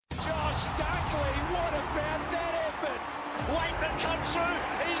goes through.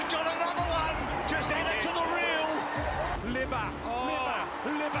 He's got another one. Just add it to the reel. Libba.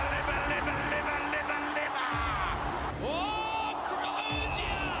 Oh,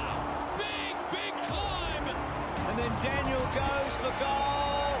 Croatia! Big climb! And then Daniel goes for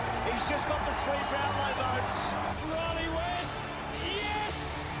goal. He's just got the 3 Brownlow votes. Ronnie West,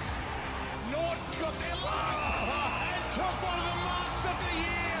 yes! Norton got their luck and took one of the marks of the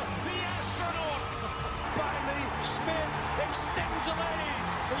year, the astronaut. Bailey Smith extends the lead.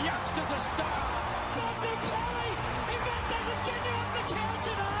 The youngster's a star. Not to play. If that doesn't get you up the couch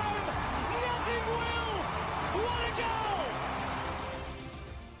at home, nothing will. What a goal!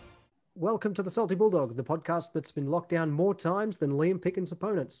 Welcome to the Salty Bulldog, the podcast that's been locked down more times than Liam Picken's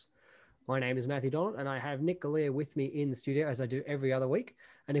opponents. My name is Matthew Donald, and I have Nick Galea with me in the studio, as I do every other week.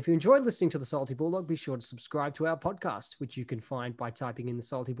 And if you enjoyed listening to the Salty Bulldog, be sure to subscribe to our podcast, which you can find by typing in the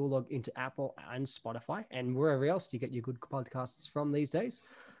Salty Bulldog into Apple and Spotify and wherever else you get your good podcasts from these days.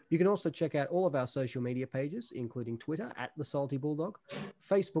 You can also check out all of our social media pages, including Twitter at The Salty Bulldog,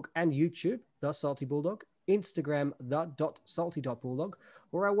 Facebook and YouTube, The Salty Bulldog, Instagram, the.salty.bulldog,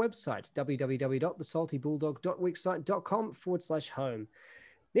 or our website, www.thesaltybulldog.wixsite.com/home.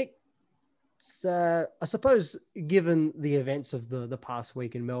 Nick, I suppose, given the events of the past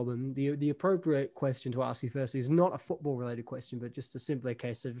week in Melbourne, the appropriate question to ask you first is not a football-related question, but just simply a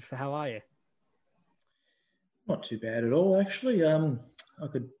case of how are you? Not too bad at all, actually.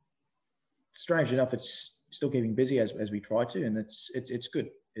 Strange enough, it's still keeping busy as we try to, and it's good.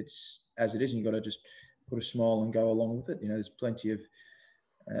 It's as it is, and you've got to just put a smile and go along with it. You know, there's plenty of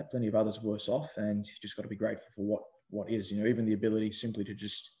others worse off, and you've just got to be grateful for what is. You know, even the ability simply to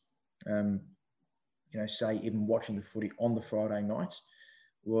just, say even watching the footy on the Friday night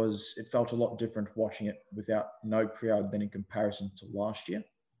it felt a lot different watching it without no crowd than in comparison to last year.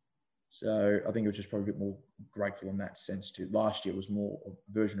 So I think it was just probably a bit more grateful in that sense too. Last year was more a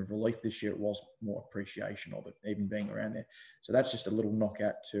version of relief. This year it was more appreciation of it, even being around there. So that's just a little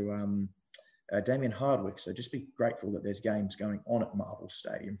knockout to Damien Hardwick. So just be grateful that there's games going on at Marvel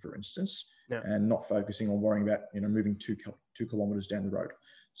Stadium, for instance, and not focusing on worrying about, moving two kilometres down the road.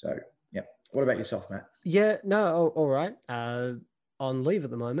 So, yeah. What about yourself, Matt? Yeah, no, all right. On leave at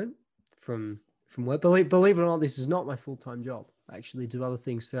the moment from work. Believe it or not, this is not my full-time job. I actually do other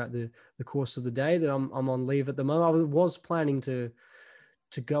things throughout the course of the day that I'm on leave at the moment. I was planning to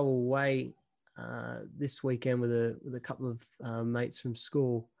go away this weekend with a couple of mates from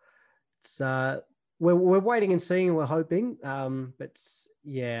school. It's we're waiting and seeing. We're hoping, but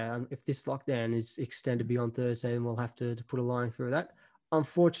yeah, if this lockdown is extended beyond Thursday, then we'll have to put a line through that,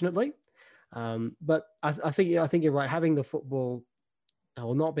 unfortunately. But I think you're right. Having the football,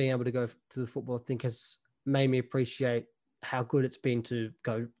 or not being able to go to the football, I think has made me appreciate how good it's been to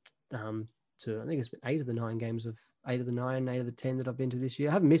go to. I think it's been 8 of the 10 that I've been to this year.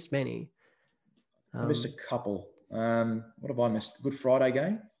 I haven't missed many. I missed a couple. What have I missed? Good Friday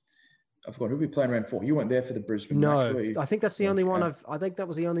game. I forgot who we playing around for. You weren't there for the Brisbane match, were you? I think that's the only one I think that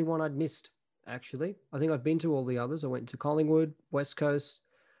was the only one I'd missed, actually. I think I've been to all the others. I went to Collingwood, West Coast,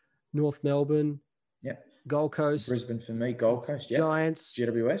 North Melbourne, Gold Coast. Brisbane for me, Gold Coast, Giants,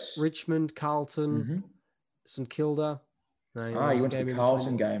 GWS. Richmond, Carlton, St Kilda. No, you went to the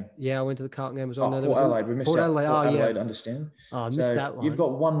Carlton game. Yeah, I went to the Carlton game as well. Port Adelaide. We missed Port out. Adelaide. Port Adelaide, yeah. Understand. I missed that one. You've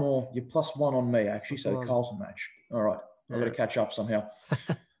got one more. You're +1 on me, actually. Plus so one. Carlton match. All right. I've got to catch up somehow.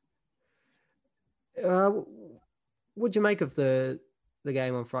 What'd you make of the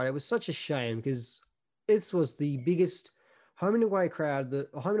game on Friday? It was such a shame because this was the biggest home and away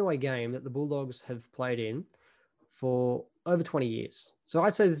game that the Bulldogs have played in for over 20 years. So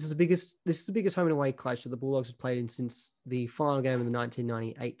I'd say this is the biggest home and away clash that the Bulldogs have played in since the final game of the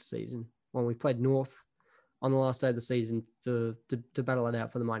 1998 season, when we played North on the last day of the season to battle it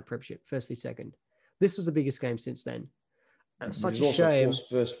out for the Mine Premiership, first v second. This was the biggest game since then. And it was such a shame. Of course,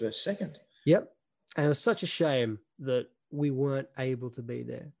 first versus second. Yep. And it was such a shame that we weren't able to be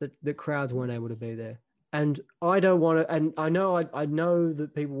there, that the crowds weren't able to be there. And I don't want to, and I know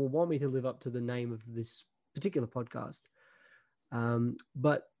that people will want me to live up to the name of this particular podcast.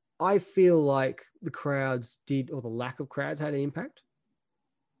 But I feel like the crowds or the lack of crowds had an impact.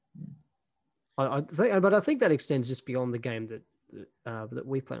 I think that extends just beyond the game that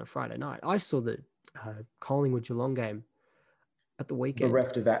we played on Friday night. I saw the Collingwood Geelong game at the weekend.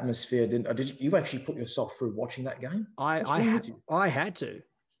 Bereft of atmosphere. Did you actually put yourself through watching that game? I had to. I had to.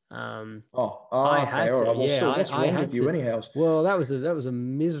 to. All right. Well, yeah, so what's wrong with you anyhow? Well, that was a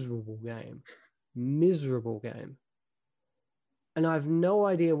miserable game. And I have no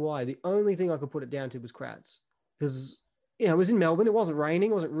idea why. The only thing I could put it down to was crowds. Because, it was in Melbourne. It wasn't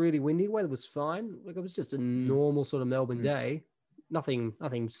raining. It wasn't really windy. Weather was fine. Like, it was just a normal sort of Melbourne day. nothing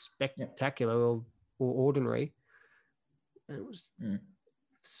spectacular or ordinary. And it was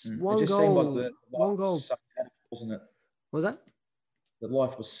one It just goal. seemed like the One life goal. was sucked out of it, wasn't it? What was that? The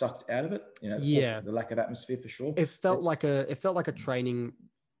life was sucked out of it. Yeah. The lack of atmosphere for sure. It felt like a training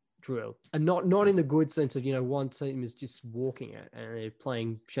drill, and not in the good sense of one team is just walking it and they're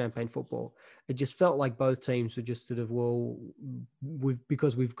playing champagne football. It just felt like both teams were just sort of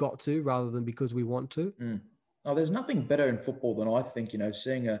because we've got to rather than because we want to. Oh, there's nothing better in football than I think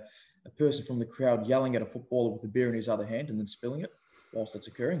seeing a person from the crowd yelling at a footballer with a beer in his other hand and then spilling it whilst it's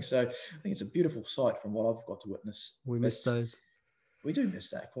occurring. So I think it's a beautiful sight from what I've got to witness. We miss those. We do miss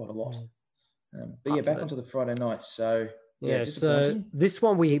that quite a lot. But yeah, back onto the Friday night. So yeah, disappointing. So this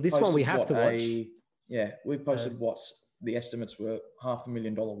one we have to watch. We posted what the estimates were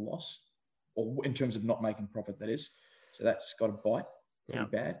 $500,000 loss, or in terms of not making profit, that is. So that's got a bite. Pretty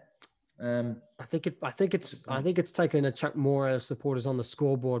bad. I think it's taken a chunk more out of supporters on the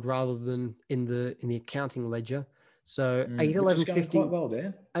scoreboard rather than in the accounting ledger. So 8-11-50 quite well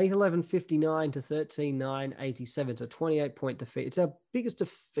there. 8-11-59 to 13-9 87. So 28-point defeat. It's our biggest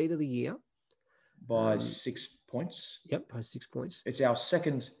defeat of the year. By 6 points. Yep, by 6 points. It's our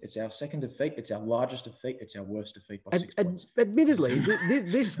second defeat. It's our largest defeat. It's our worst defeat by 6 points. Admittedly,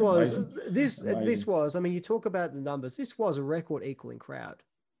 this was. I mean, you talk about the numbers. This was a record equaling crowd.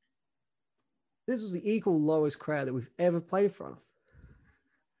 This was the equal lowest crowd that we've ever played in front of.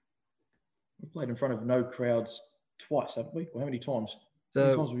 We played in front of no crowds twice, haven't we? Or how many times? How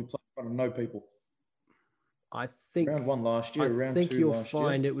many times have we played in front of no people? I think round 1 last year, round 2 last year. I think you'll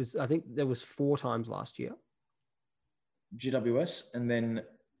find it was. I think there was 4 times last year. GWS and then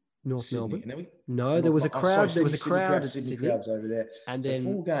North Sydney. Melbourne. There was a crowd. There was a crowd. Sydney crowds over there. And so then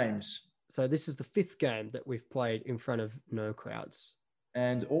 4 games. So this is the 5th game that we've played in front of no crowds,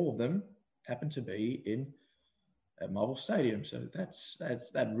 and all of them happen to be at Marvel Stadium. So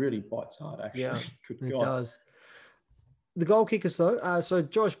that really bites hard, actually. Yeah, Good it God. does. The goal kickers, though. So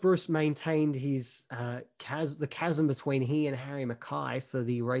Josh Bruce maintained his the chasm between he and Harry Mackay for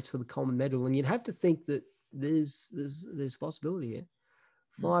the race for the Coleman medal, and you'd have to think that there's possibility here.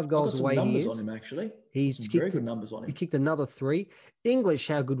 5 goals away. Numbers on him, actually. He's some kicked very good numbers on him. He kicked another 3. English,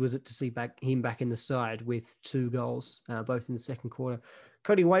 how good was it to see him back in the side with 2 goals, both in the second quarter?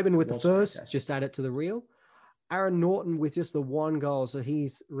 Cody Weightman with the first, fantastic. Just add it to the reel. Aaron Norton with just the 1 goal, so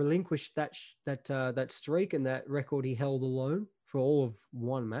he's relinquished that streak and that record he held alone for all of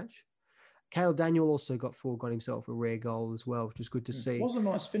 1 match. Caleb Daniel also got himself a rare goal as well, which was good to see. It was a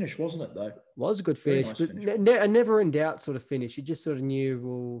nice finish, wasn't it, though? Was a good finish, nice but finish. A never in doubt sort of finish. You just sort of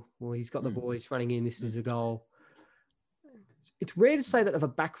knew, well, he's got the ball, he's running in, this is a goal. It's rare to say that of a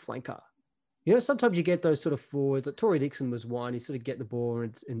back flanker. Sometimes you get those sort of forwards. Like Tory Dixon was one. You sort of get the ball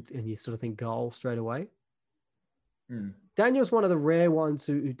and you sort of think goal straight away. Daniel's one of the rare ones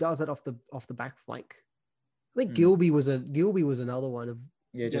who does that off the back flank. I think Gilby was another one of.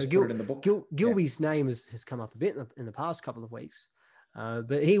 Yeah, just put it in the book. Gilby's name has come up a bit in the past couple of weeks,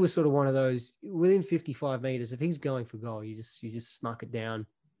 but he was sort of one of those within 55 meters. If he's going for goal, you just smack it down.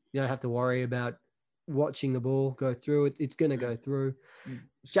 You don't have to worry about watching the ball go through. It's going to go through.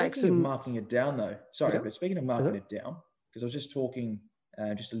 Speaking of marking it down, though. Sorry, but speaking of marking it down, because I was just talking,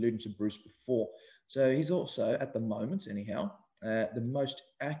 just alluding to Bruce before. So he's also, at the moment, anyhow, the most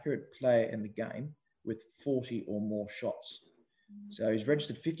accurate player in the game with 40 or more shots. So he's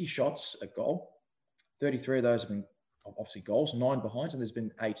registered 50 shots at goal. 33 of those have been obviously goals, 9 behinds, and there's been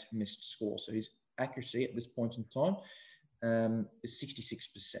 8 missed scores. So his accuracy at this point in time is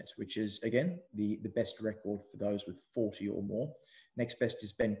 66%, which is, again, the best record for those with 40 or more. Next best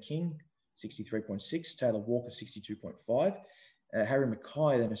is Ben King, 63.6. Taylor Walker, 62.5. Harry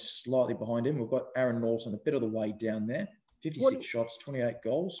Mackay then is slightly behind him. We've got Aaron Norton a bit of the way down there. 56 shots, 28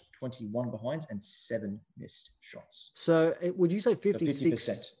 goals, 21 behinds, and 7 missed shots. So would you say 56?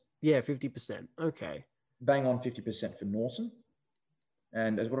 So 50%. Yeah, 50%. Okay. Bang on 50% for Norton.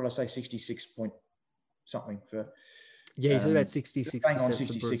 And what did I say? 66 point something for... Yeah, you said about 66%. Bang on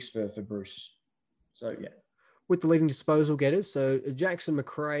 66 for Bruce. So, yeah. With the leading disposal getters, so Jackson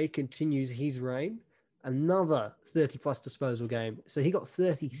McRae continues his reign. Another 30-plus disposal game. So he got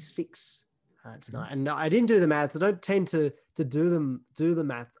 36 tonight. And I didn't do the math. I don't tend to do the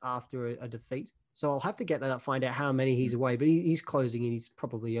math after a defeat. So I'll have to get that up, find out how many he's away. But he's closing in. He's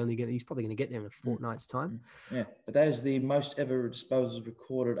probably going to get there in a fortnight's time. Yeah, but that is the most ever disposals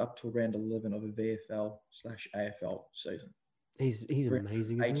recorded up to round 11 of a VFL/AFL season. He's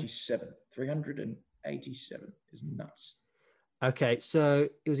amazing. 87, 387 is nuts. Okay, so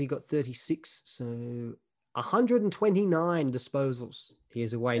he got 36. So 129 disposals. He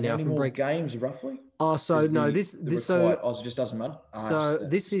is away And now how many from more break. games roughly? Oh, so Is no, the this required? Oh, it just doesn't matter.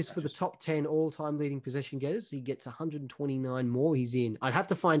 this is for the top 10 all-time leading possession getters. He gets 129 more. He's in. I'd have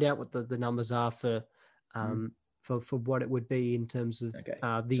to find out what the numbers are for what it would be in terms of Okay.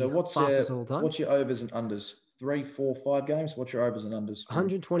 the So fastest all time. what's your overs and unders? 3, 4, 5 games. What's your overs and unders?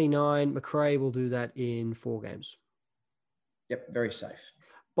 129. McRae will do that in 4 games. Yep, very safe.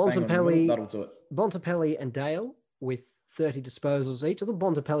 Bang on the middle, that'll do it. Bontempelli and Dale with 30 disposals each. I thought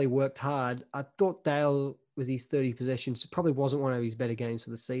Bontempelli worked hard. I thought Dale, with his 30 possessions, probably wasn't one of his better games for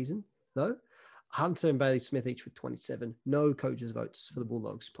the season, though. Hunter and Bailey Smith each with 27. No coaches' votes for the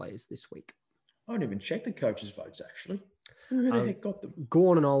Bulldogs players this week. I haven't even checked the coaches' votes, actually. Who the heck got them?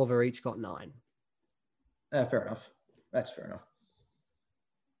 Gawn and Oliver each got 9. Fair enough. That's fair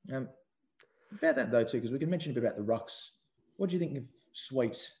enough. About that, though, too, because we can mention a bit about the rucks. What do you think of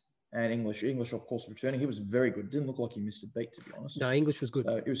Sweet and English? English, of course, returning. He was very good. Didn't look like he missed a beat, to be honest. No, English was good.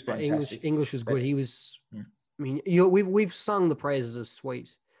 So it was fantastic. English was good. He was. I mean, we've sung the praises of Sweet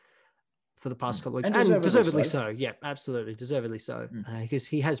for the past couple of weeks, and deservedly so. Yeah, absolutely, deservedly so, because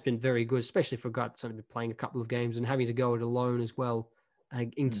he has been very good, especially for a guy that's only been playing a couple of games and having to go it alone as well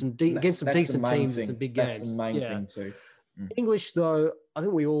against some decent teams and some big games. That's the main thing too. English, though, I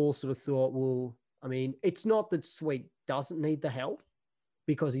think we all sort of thought, well, I mean, it's not that Sweet doesn't need the help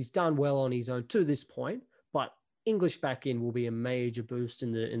because he's done well on his own to this point, but English back in will be a major boost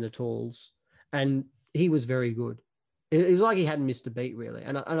in the tools, and he was very good. It was like he hadn't missed a beat, really,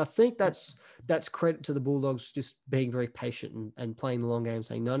 and I think that's credit to the Bulldogs just being very patient and playing the long game,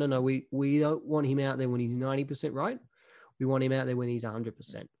 saying no, we don't want him out there when he's 90% right. We want him out there when he's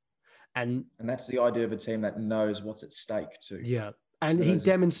 100%, and that's the idea of a team that knows what's at stake too. Yeah. And he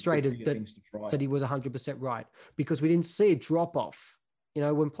demonstrated that he was 100% right, because we didn't see a drop off. You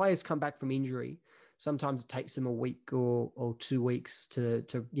know, when players come back from injury, sometimes it takes them a week or 2 weeks to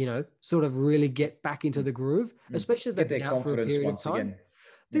sort of really get back into the groove, especially if they've been out for a period of time. Again.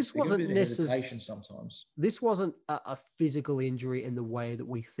 This wasn't necessarily sometimes. This wasn't a physical injury in the way that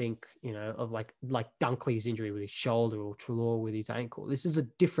we think, of like Dunkley's injury with his shoulder or Treloar with his ankle. This is a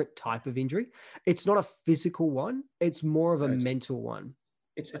different type of injury. It's not a physical one. It's more of a mental one.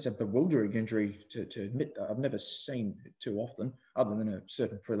 It's a bewildering injury to admit that. I've never seen it too often, other than a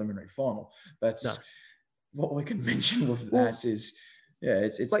certain preliminary final. But what we can mention with that is,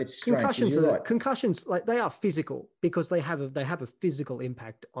 it's strange. Concussions, like, they are physical because they have a physical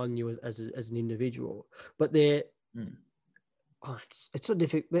impact on you as an individual. But they're it's so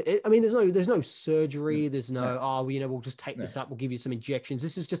difficult. I mean, there's no surgery. There's no we'll just take this up. We'll give you some injections.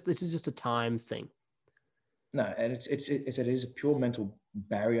 This is just a time thing. No, and it is a pure mental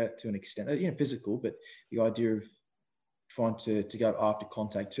barrier to an extent. Physical, but the idea of trying to go after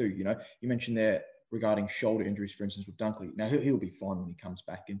contact too. You mentioned there regarding shoulder injuries, for instance, with Dunkley. Now he'll be fine when he comes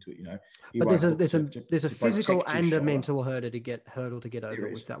back into it. But there's a physical and a mental hurdle to get over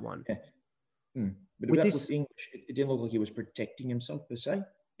with that one. Yeah. But with English, it didn't look like he was protecting himself per se.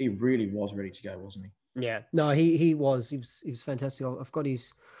 He really was ready to go, wasn't he? Yeah. No, he was fantastic. I've got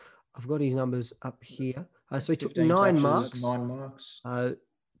his numbers up here. So he took 9 marks. 9 marks.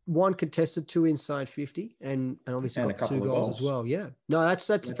 1 contested, 2 inside 50, and obviously got 2 goals as well. Yeah. No, that's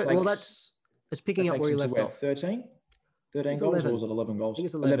picking up where he left off. 13 goals, 11. Or was it 11 goals? I think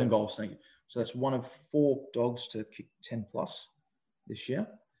it's 11 goals, thank you. So that's one of 4 dogs to kick 10 plus this year.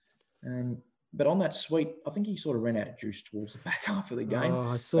 But on that Sweet, I think he sort of ran out of juice towards the back half of the game. Oh,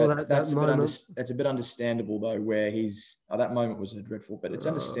 I saw that. That's a bit understandable, though, where that moment was dreadful, but it's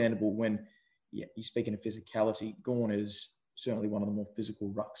understandable when you're speaking of physicality. Gawn is certainly one of the more physical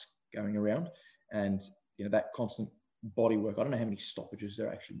rucks going around. And, that constant body work, I don't know how many stoppages there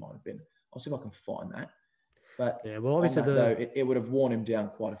actually might have been. I'll see if I can find that. But obviously it would have worn him down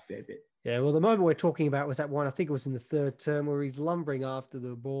quite a fair bit. Yeah, well, the moment we're talking about was that one, I think it was in the third term, where he's lumbering after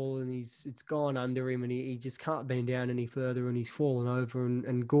the ball and it's gone under him and he just can't bend down any further and he's fallen over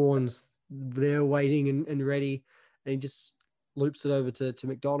and Gawn's there waiting and ready, and he just loops it over to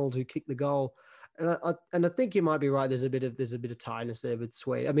McDonald, who kicked the goal. And I think you might be right. There's a bit of tiredness there with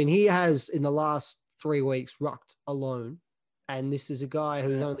Sweet. I mean, he has in the last 3 weeks rucked alone, and this is a guy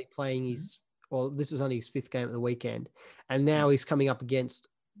who's only playing this is only his 5th game at the weekend, and now he's coming up against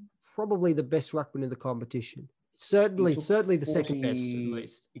probably the best ruckman in the competition. Certainly the second best, at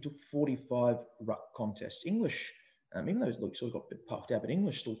least. He took 45 ruck contests. English, even though he sort of got a bit puffed out, but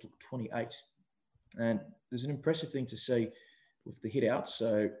English still took 28. And there's an impressive thing to see with the hit outs.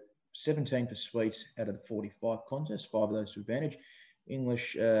 So 17 for Sweet out of the 45 contests, 5 of those to advantage.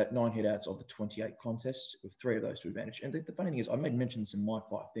 English, 9 hit outs of the 28 contests, with 3 of those to advantage. And the funny thing is, I made mention this in my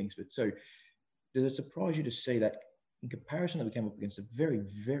 5 things, but so does it surprise you to see that in comparison that we came up against a very,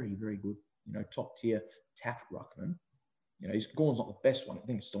 very, very good, top tier tap ruckman? Gawn's not the best one. I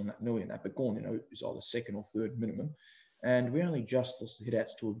think it's still not million that, but Gawn, is either second or third minimum. And we only just lost the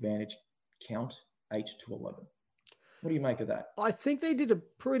hit-outs to advantage count 8-11. What do you make of that? I think they did a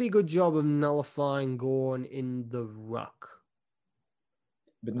pretty good job of nullifying Gawn in the ruck.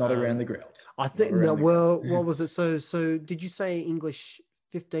 But not around the ground. I think, no, well, what was it? So did you say English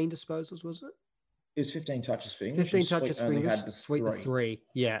 15 disposals, was it? It was 15 touches for English. 15 touches for English. Sweet the 3.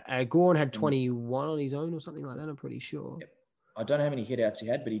 Yeah. Gorn had 21 on his own or something like that, I'm pretty sure. Yep. I don't know how many hit-outs he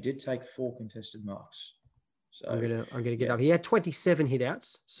had, but he did take 4 contested marks. So I'm gonna get up. He had 27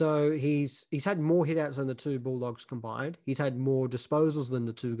 hit-outs. So he's had more hit-outs than the 2 Bulldogs combined. He's had more disposals than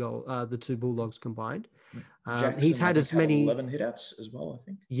the 2 Bulldogs combined. He's had as many 11 hit-outs as well, I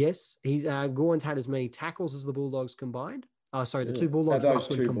think. Yes, he's Gorn's had as many tackles as the Bulldogs combined. The 2 Bulldogs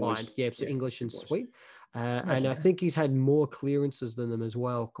combined. Boys. Yeah, so English and Sweet. And I think he's had more clearances than them as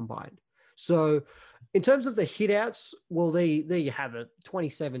well combined. So in terms of the hit-outs, well, there you have it,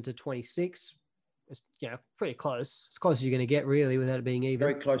 27 to 26. It's pretty close. As close as you're going to get, really, without it being even.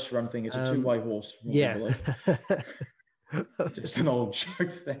 Very close to run thing. It's a two-way horse. Yeah. Just an old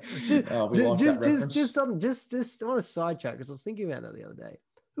joke there. Just on a sidetrack, because I was thinking about that the other day.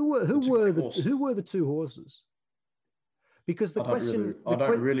 Who were the 2 horses? Because I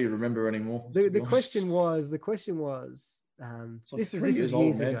don't really remember anymore. The question was. This is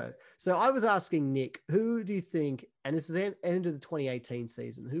years ago. So I was asking Nick, who do you think? And this is the end of the 2018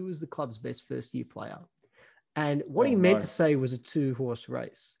 season. Who was the club's best first-year player? And what he meant to say was a 2-horse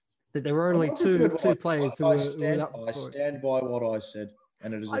race. That there were only two players who were up for it. I stand by what I said,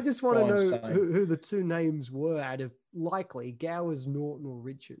 and it is. I just want to know who the 2 names were out of likely Gowers, Norton, or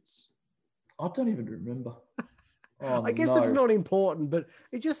Richards. I don't even remember. I guess it's not important, but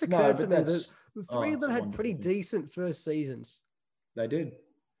it just occurred to me that the 3 of them had pretty decent first seasons. They did.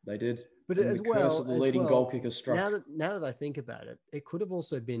 But and as the well, curse of the leading goal kicker struck. Now that I think about it, it could have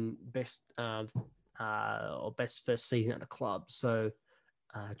also been best or best first season at the club. So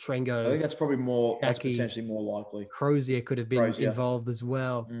Trengo, I think that's probably more. That's potentially more likely. Crozier could have been involved as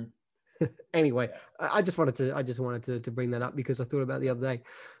well. Anyway, yeah. I just wanted to bring that up because I thought about it the other day.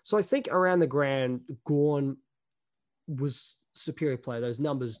 So I think around the ground, Gawn was superior player. Those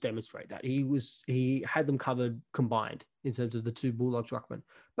numbers demonstrate that he had them covered combined in terms of the 2 Bulldogs ruckman.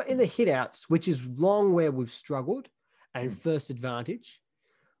 But in the hit-outs, which is long where we've struggled, and first advantage,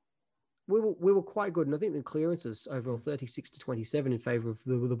 we were quite good. And I think the clearances overall 36 to 27 in favour of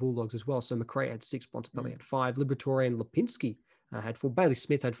the Bulldogs as well. So McRae had 6, Bontempelli had 5, Liberatore and Lipinski had 4. Bailey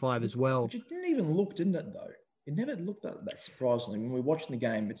Smith had 5 as well. But it didn't even look, didn't it, though? It never looked that surprisingly. When we were watching the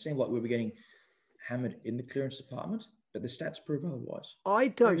game, it seemed like we were getting hammered in the clearance department, but the stats prove otherwise. I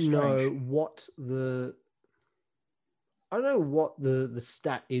don't know what the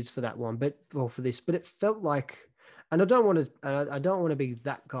stat is for that one, but it felt like, and I don't want to be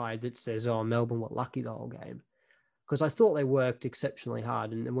that guy that says, "Oh, Melbourne were lucky the whole game," because I thought they worked exceptionally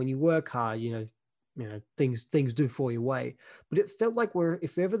hard, and when you work hard, things do fall your way. But it felt like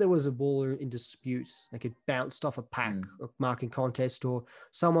if ever there was a ball in dispute, like it bounced off a pack or marking contest, or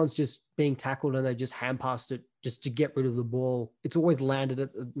someone's just being tackled and they just hand passed it just to get rid of the ball, it's always landed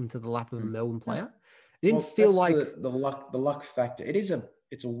into the lap of a Melbourne player. It didn't feel like the luck factor. It's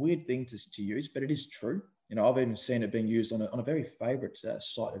a weird thing to use, but it is true. I've even seen it being used on a very favourite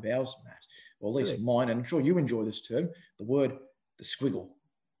site of ours, Matt, or at least mine, and I'm sure you enjoy this term. The squiggle.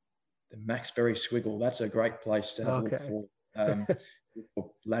 The Max Berry squiggle. That's a great place to have a look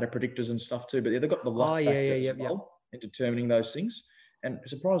for ladder predictors and stuff too. But they've got the luck factor as well in determining those things. And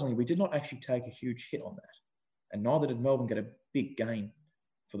surprisingly, we did not actually take a huge hit on that. And neither did Melbourne get a big gain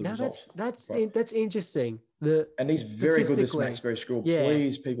for the result. That's interesting. And he's very good, this Max Berry squiggle. Yeah.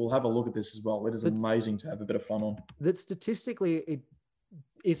 Please, people, have a look at this as well. It is amazing to have a bit of fun on. That statistically, it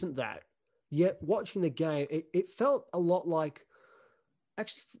isn't that. Yet watching the game, it felt a lot like,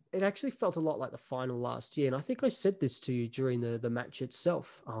 it actually felt a lot like the final last year. And I think I said this to you during the match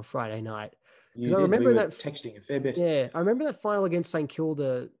itself on Friday night. Because I remember that texting a fair bit. Yeah, I remember that final against St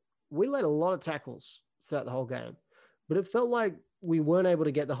Kilda. We led a lot of tackles throughout the whole game, but it felt like we weren't able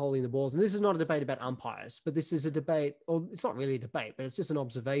to get the hole in the balls. And this is not a debate about umpires, but this is a debate, or it's not really a debate, but it's just an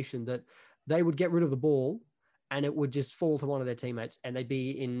observation that they would get rid of the ball and it would just fall to one of their teammates and they'd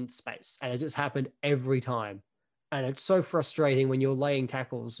be in space. And it just happened every time. And it's so frustrating when you're laying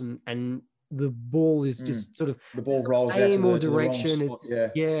tackles and the ball is just sort of the ball rolls out to the direction. The wrong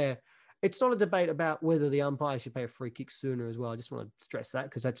spot. It's not a debate about whether the umpire should pay a free kick sooner as well. I just want to stress that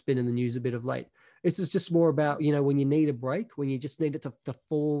because that's been in the news a bit of late. This is just more about, when you need a break, when you just need it to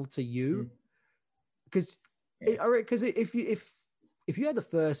fall to you, Because if you had the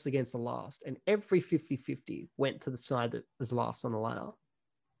first against the last and every 50-50 went to the side that was last on the ladder,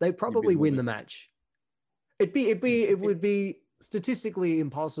 they'd probably win the match. It would be statistically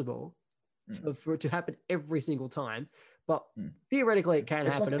impossible for it to happen every single time, but theoretically it can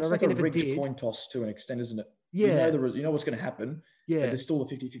happen. And I reckon like a if it rigged did, coin toss to an extent, isn't it? yeah, you know what's going to happen. Yeah. But there's still a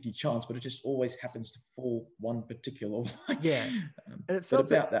 50-50 chance, but it just always happens to fall one particular way. Yeah. And it But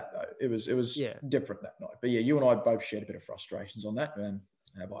felt about that though, it was different that night. But yeah, you and I both shared a bit of frustrations on that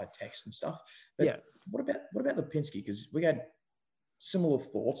by text and stuff. But what about Lipinski? Because we had similar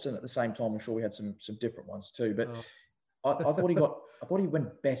thoughts, and at the same time, I'm sure we had some different ones too. But I thought he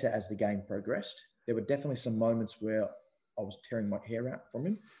went better as the game progressed. There were definitely some moments where I was tearing my hair out from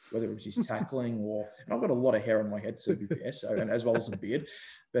him, whether it was his tackling and I've got a lot of hair on my head, to be fair, and as well as a beard.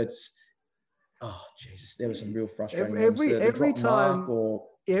 But oh Jesus, there was some real frustrating moments.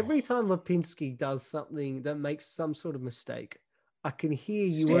 Every time Lipinski does something that makes some sort of mistake, I can hear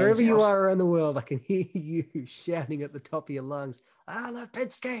you Stands wherever you out. are around the world. I can hear you shouting at the top of your lungs,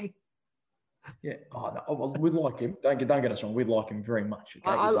 Lipinski. Yeah, we'd like him. Don't get us wrong. We'd like him very much.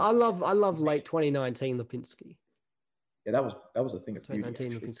 Okay? I love late 2019 Lipinski. Yeah, that was a thing of beauty.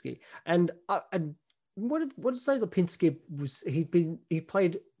 2019 Lipinski, and what did say Lipinski was? He'd been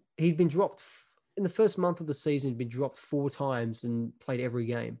dropped in the first month of the season. He'd been dropped 4 times and played every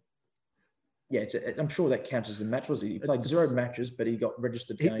game. Yeah, I'm sure that counts as a match. Was he played 0 matches, but he got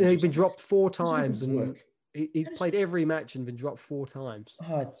registered games. He'd been dropped 4 times, and he played every match and been dropped 4 times.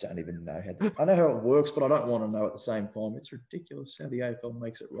 I don't even know I know how it works, but I don't want to know at the same time. It's ridiculous how the AFL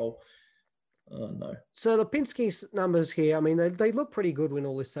makes it roll. Oh, no. So Lipinski's numbers here, I mean, they look pretty good when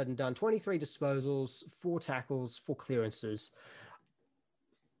all is said and done. 23 disposals, 4 tackles, 4 clearances.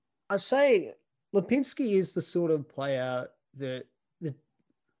 I say Lipinski is the sort of player that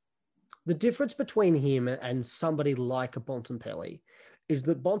the difference between him and somebody like a Bontempelli is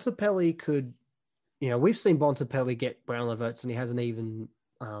that Bontempelli could, we've seen Bontempelli get Brownlow votes and he hasn't even,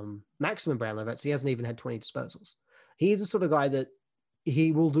 maximum Brownlow votes, he hasn't even had 20 disposals. He is the sort of guy that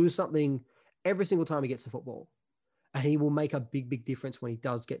he will do something every single time he gets the football. And he will make a big, big difference when he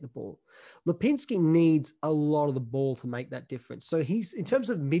does get the ball. Lipinski needs a lot of the ball to make that difference. So he's, in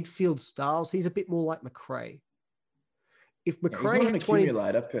terms of midfield styles, he's a bit more like McRae. If McRae he's not an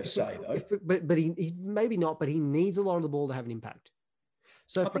accumulator per se, though. But he maybe not, but he needs a lot of the ball to have an impact.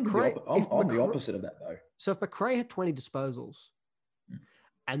 So I'm the opposite of that, though. So if McRae had 20 disposals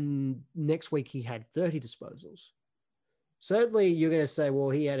and next week he had 30 disposals, certainly you're going to say, well,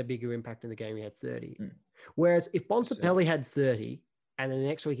 he had a bigger impact in the game. He had 30. Whereas if Bontempelli had 30 and then the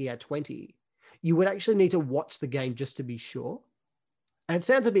next week he had 20, you would actually need to watch the game just to be sure. And it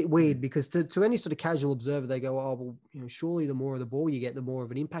sounds a bit weird because to any sort of casual observer, they go, oh, well, surely the more of the ball you get, the more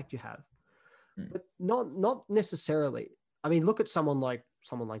of an impact you have. But not necessarily. I mean, look at someone like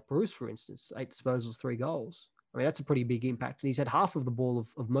Bruce, for instance, 8 disposals, 3 goals. I mean, that's a pretty big impact. And he's had half of the ball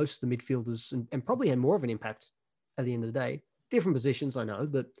of most of the midfielders and probably had more of an impact at the end of the day. Different positions, I know,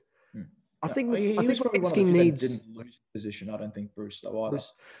 but I think Lipinski needs... didn't lose position. I don't think Bruce, though, either.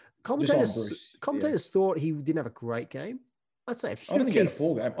 Commentators thought he didn't have a great game. I'd say if you're a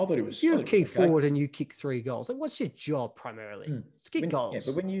poor game. I thought he was. If you're a key forward and you kick 3 goals, like what's your job primarily? It's kick goals. Yeah,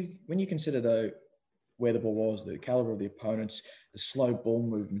 but when you consider though where the ball was, the caliber of the opponents, the slow ball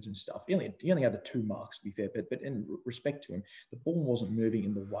movement and stuff, he only had the 2 marks to be fair. But in respect to him, the ball wasn't moving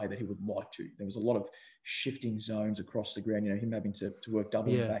in the way that he would like to. There was a lot of shifting zones across the ground. Him having to work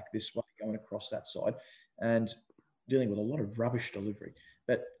double back this way, going across that side, and dealing with a lot of rubbish delivery.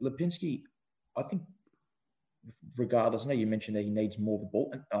 But Lipinski, I think, regardless, I know you mentioned that he needs more of the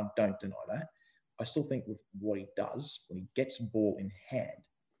ball, and I don't deny that. I still think with what he does, when he gets ball in hand,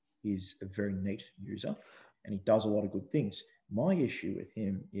 he's a very neat user, and he does a lot of good things. My issue with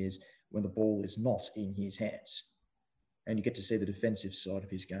him is when the ball is not in his hands, and you get to see the defensive side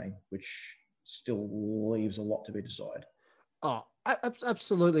of his game, which still leaves a lot to be desired. Oh,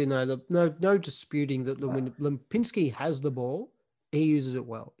 absolutely no disputing that when Lipinski has the ball, he uses it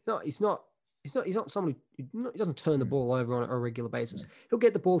well. He's not somebody he doesn't turn the ball over on a regular basis. He'll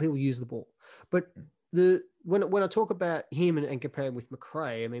get the ball, he'll use the ball. But when I talk about him and compare him with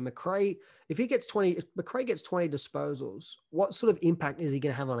McRae, I mean McRae, if McRae gets 20 disposals, what sort of impact is he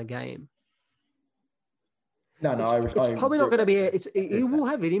going to have on a game? It's probably not going to be. He will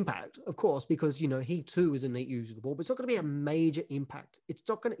have an impact, of course, because he too is a neat user of the ball, but it's not going to be a major impact. He's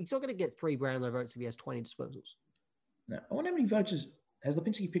not going to get 3 Brownlow votes if he has 20 disposals. No, I wonder how many votes has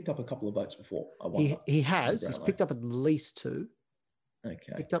Lipinski picked up a couple of votes before? He has. He's picked up at least 2.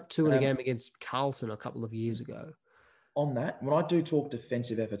 Okay. Picked up 2 in a game against Carlton a couple of years ago. On that, when I do talk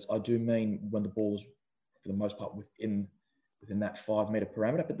defensive efforts, I do mean when the ball is for the most part within that 5 metre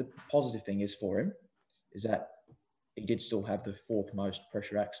parameter. But the positive thing is for him is that he did still have the 4th most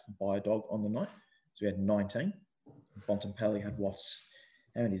pressure acts by a dog on the night. So he had 19. Bontempelli had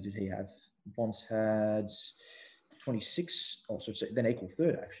how many did he have? Bonds had 26, so then equal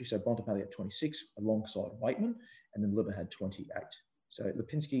 3rd actually. So Bontempelli had 26 alongside Waitman, and then Libba had 28. So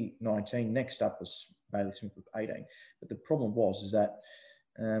Lipinski 19. Next up was Bailey Smith with 18. But the problem is that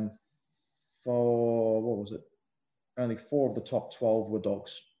only 4 of the top 12 were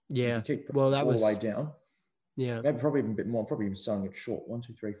dogs. Yeah. You keep well, that all was the way down. Yeah. Maybe probably even a bit more. I'm probably even selling it short. 1,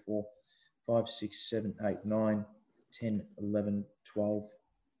 2, 3, 4, 5, 6, 7, 8, 9, 10, 11, 12,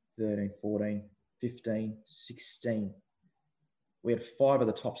 13, 14, 15, 16. We had 5 of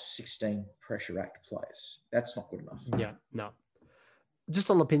the top 16 pressure act players. That's not good enough. Yeah, no. Just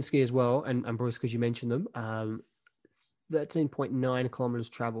on Lipinski as well, and Bruce, because you mentioned them, 13.9 kilometers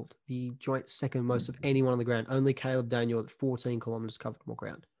traveled, the joint second most of anyone on the ground. Only Caleb Daniel at 14 kilometers covered more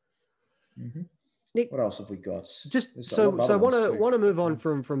ground. Mm-hmm. Nick, what else have we got? So want to move on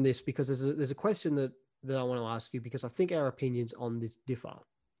from this, because there's a question that I want to ask you, because I think our opinions on this differ.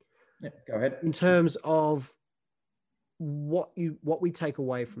 Yeah, go ahead. In terms of what we take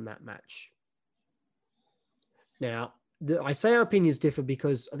away from that match. Now, I say our opinions differ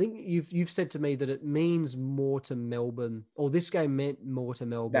because I think you've said to me that it means more to Melbourne, or this game meant more to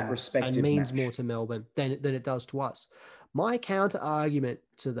Melbourne, that respective and means match. more to Melbourne than it does to us. My counter argument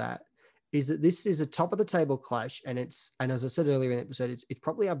to that is that this is a top of the table clash, and as I said earlier in the episode, it's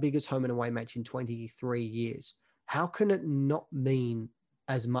probably our biggest home and away match in 23 years. How can it not mean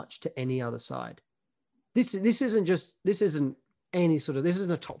as much to any other side? This isn't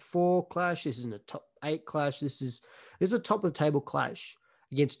a top 4 clash. This isn't a top 8 clash. This is a top of the table clash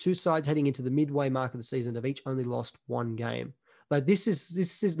against 2 sides heading into the midway mark of the season have each only lost 1 game. Like this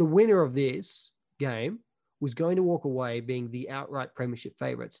is the winner of this game was going to walk away being the outright premiership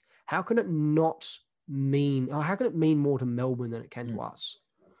favourites. How can it mean more to Melbourne than it can to us?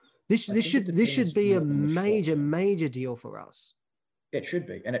 This should be a major deal for us. It should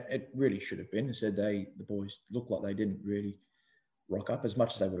be, and it really should have been. It said the boys looked like they didn't really rock up as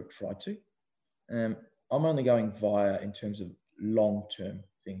much as they would have tried to. I'm only going via in terms of long-term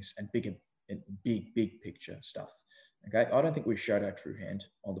things and big picture stuff. Okay, I don't think we showed our true hand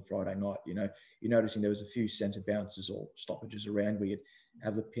on the Friday night. You're noticing there was a few centre bounces or stoppages around where you'd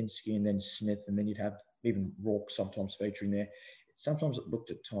have Lipinski and then Smith, and then you'd have even Rourke sometimes featuring there. Sometimes it looked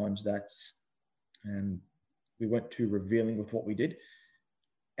at times that we weren't too revealing with what we did,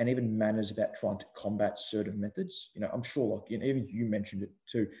 and even manners about trying to combat certain methods. I'm sure, even you mentioned it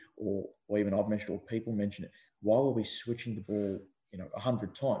too, or even I've mentioned, or people mentioned it. Why were we switching the ball,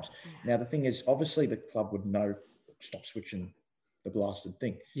 100 times? Now, the thing is, obviously the club would know, stop switching the blasted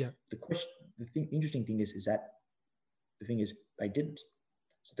thing. Yeah. The interesting thing is that they didn't.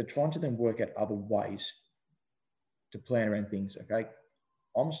 So they're trying to then work out other ways to plan around things. Okay.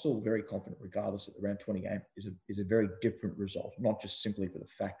 I'm still very confident, regardless, that the round 20 game is a very different result, not just simply for the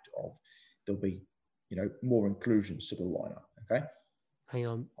fact of there'll be, more inclusions to the lineup. Okay. Hang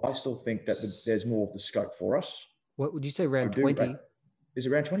on. I still think that there's more of the scope for us. What would you say, round 20? Is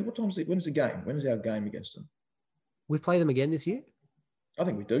it round 20? What time is it? When is the game? When is our game against them? We play them again this year? I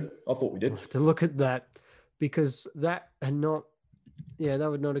think we do. I thought we did. I'll have to look at that, because that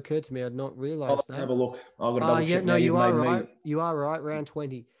would not occur to me. I'd not realised that. Have a look. I've got to double check. No, you are right. You are right. Round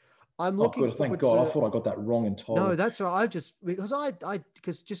 20. I'm looking. Good. Thank God. I thought I got that wrong entirely. No, that's all right.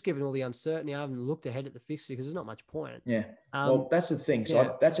 Because just given all the uncertainty, I haven't looked ahead at the fixture because there's not much point. Yeah. Well, that's the thing.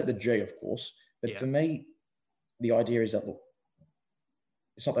 So that's at the G, of course. But for me, the idea is that, look,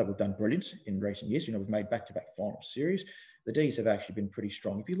 it's not that we've done brilliant in recent years. We've made back-to-back final series. The Ds have actually been pretty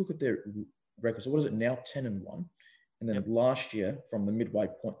strong. If you look at their records, so what is it now? 10-1. And then last year, from the midway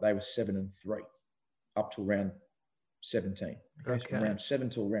point, they were 7-3 up to round 17. Okay. So from round 7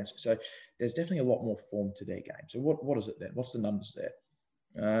 till round 6. So there's definitely a lot more form to their game. So what is it then? What's the numbers there?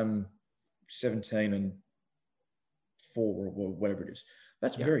 17-4 or whatever it is.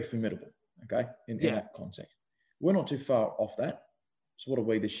 That's very formidable, okay, in that context. We're not too far off that. So what are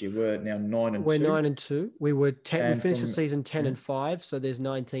we this year? We're now 9-2. We're 9-2. We were 10. We finished the season 10-5. So there's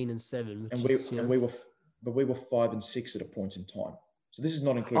 19-7. And we were 5-6 at a point in time. So this is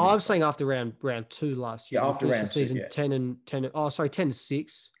not including. I'm saying after round 2 last year. Yeah, after round 2, season 10. Oh, sorry,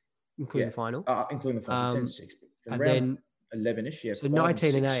 10-6, including the final. Including the final, 10-6. From and round 11ish, yeah. So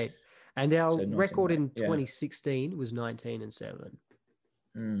 19-8, and our record in 2016 was 19-7.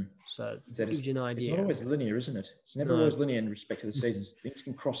 So it gives you an idea. It's not always linear, isn't it? It's never always linear in respect to the seasons. Things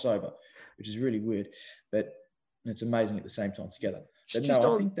can cross over, which is really weird, but it's amazing at the same time together. But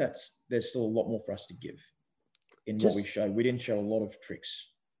no, I think there's still a lot more for us to give in what we show. We didn't show a lot of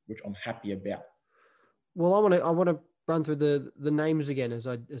tricks, which I'm happy about. Well, I want to run through the names again as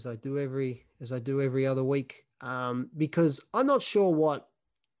I do every other week, because I'm not sure what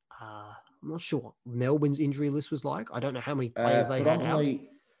Melbourne's injury list was like. I don't know how many players they had out.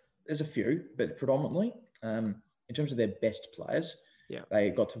 There's a few, but predominantly in terms of their best players,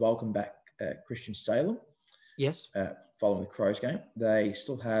 they got to welcome back Christian Salem. Yes. Following the Crows game, they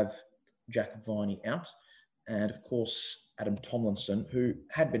still have Jack Viney out, and of course Adam Tomlinson, who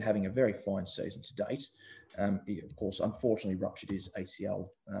had been having a very fine season to date. He, of course, unfortunately ruptured his ACL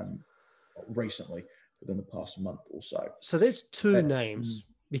recently, within the past month or so. So there's two names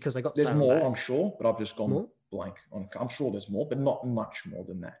because I got there's Salem more, back. I'm sure, but I've just gone blank on. I'm sure there's more, but not much more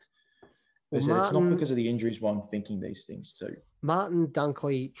than that. Well, it's not because of the injuries why I'm thinking these things too. Martin,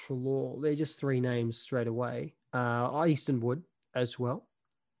 Dunkley, Trelaw, they're just three names straight away. Easton Wood as well.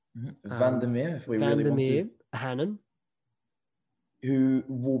 Mm-hmm. Vandermeer, if we really want to. Hannon. Who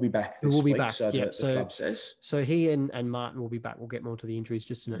will be back this week, so the club says. So he and Martin will be back. We'll get more to the injuries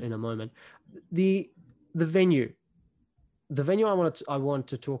just in a moment. The venue I want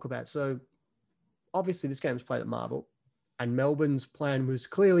to talk about. So obviously this game's played at Marvel, and Melbourne's plan was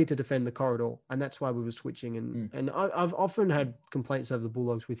clearly to defend the corridor, and that's why we were switching. And I've often had complaints over the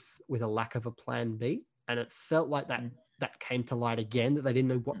Bulldogs with a lack of a plan B, and it felt like that came to light again, that they didn't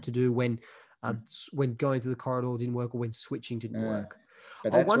know what to do when going through the corridor didn't work or when switching didn't work.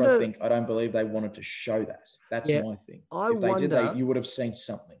 But that's what I think. I don't believe they wanted to show that. That's my thing. If they did, you would have seen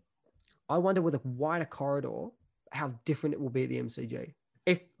something. I wonder with a wider corridor, how different it will be at the MCG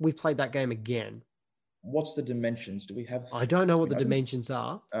if we played that game again. What's the dimensions? Do we have? I don't know what the dimensions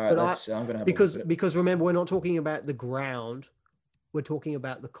are. I'm going to have because remember, we're not talking about the ground. We're talking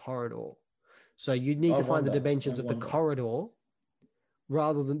about the corridor. So you need to find the dimensions of the corridor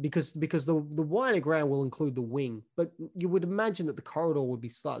rather than because the wider ground will include the wing, but you would imagine that the corridor would be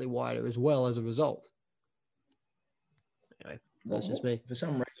slightly wider as well as a result. Anyway, that's just me. For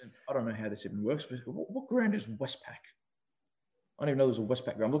some reason, I don't know how this even works. What ground is Westpac? I don't even know there's a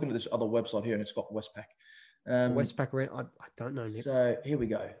Westpac ground. I'm looking at this other website here and it's got Westpac. Westpac ground, I don't know, Nick. So here we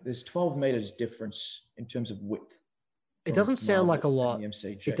go. There's 12 meters difference in terms of width. It doesn't sound like a lot.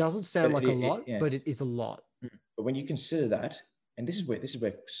 It doesn't sound like a lot, but it is a lot. But when you consider that, and this is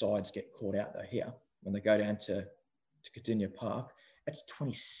where sides get caught out though here, when they go down to Cardinia Park, that's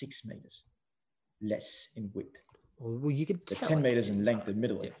 26 meters less in width. Well, you could tell 10 meters in length in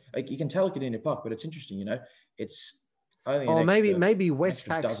middle. Like you can tell at Cardinia Park, but it's interesting, it's only maybe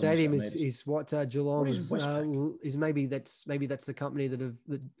Westpac Stadium is what Geelong is. Maybe that's the company that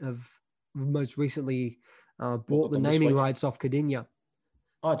have most recently bought the naming rights off Cardinia.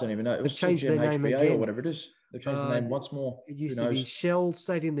 I don't even know. It was changed their name again, or whatever it is. They've changed the name once more. It used to be Shell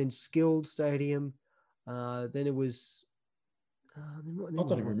Stadium, then Skilled Stadium. Then it was. I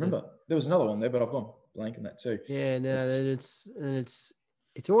don't even remember. There was another one there, but I've gone blank on that too. Yeah, no,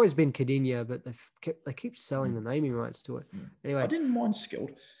 it's always been Cardinia, but they keep selling the naming rights to it. Anyway, I didn't mind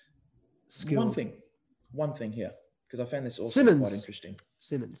Skilled. Skilled. One thing here, because I found this also quite interesting.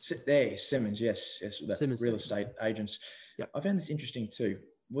 Simmons, yes, that Simmons real estate agents. Yep. I found this interesting too.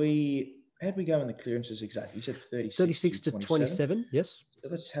 How'd we go in the clearances exactly? You said 36 to 27. Yes. So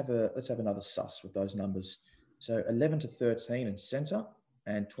let's have another suss with those numbers. So 11 to 13 in centre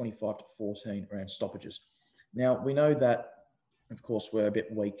and 25 to 14 around stoppages. Now we know that, of course, we're a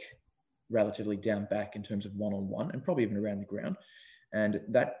bit weak, relatively down back in terms of one-on-one and probably even around the ground, and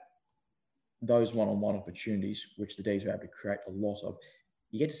those one-on-one opportunities, which the Ds are able to create a lot of,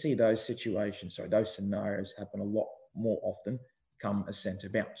 you get to see those scenarios happen a lot more often come a centre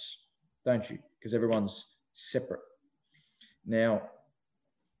bounce, don't you? Because everyone's separate. Now,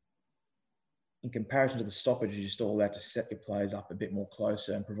 in comparison to the stoppages, you're still allowed to set your players up a bit more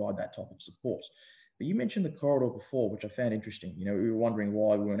closer and provide that type of support. But you mentioned the corridor before, which I found interesting. We were wondering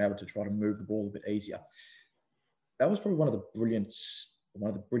why we weren't able to try to move the ball a bit easier. That was probably one of the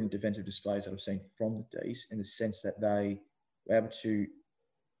brilliant defensive displays that I've seen from the Ds, in the sense that they were able to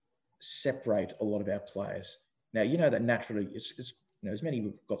separate a lot of our players. Now, that naturally, as many,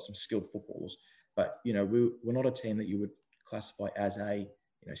 we've got some skilled footballers, but, we're not a team that you would classify as a,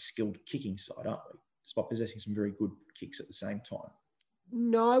 skilled kicking side, aren't we? Despite possessing some very good kicks at the same time.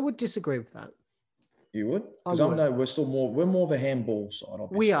 No, I would disagree with that. You would? Because we're more of a handball side,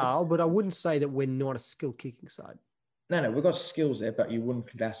 obviously. We are, but I wouldn't say that we're not a skilled kicking side. No, we've got skills there, but you wouldn't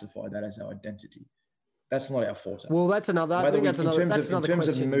classify that as our identity. That's not our forte. Well, that's another. In terms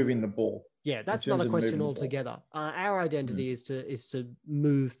of moving the ball. Yeah, that's another question altogether. Our identity is to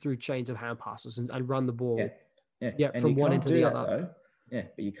move through chains of hand passes and run the ball. Yeah. From one end to the other. Yeah,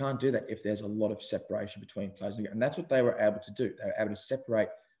 but you can't do that if there's a lot of separation between players. And that's what they were able to do. They were able to separate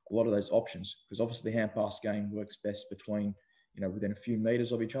a lot of those options because obviously the hand pass game works best between, within a few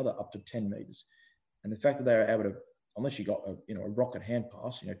meters of each other up to 10 meters. And the fact that they were able to, unless you got a rocket hand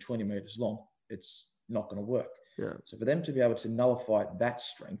pass, 20 meters long, it's not going to work. Yeah. So for them to be able to nullify that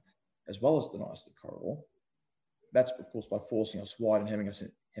strength as well as deny us the corridor, that's of course by forcing us wide and hemming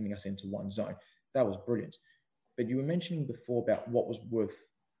us into one zone. That was brilliant. But you were mentioning before about what was worth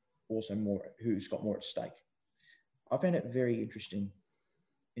also more, who's got more at stake. I found it very interesting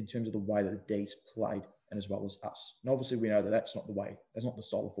in terms of the way that the D's played and as well as us. And obviously we know that that's not the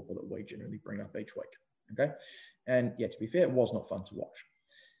style of football that we generally bring up each week. Okay. And yeah, to be fair, it was not fun to watch.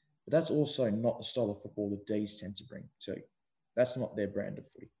 But that's also not the style of football the D's tend to bring too. That's not their brand of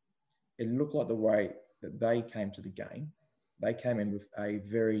footy. It looked like the way that they came to the game, they came in with a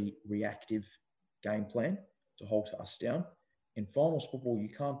very reactive game plan to halt us down. In finals football, you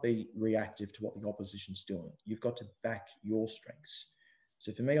can't be reactive to what the opposition's doing. You've got to back your strengths.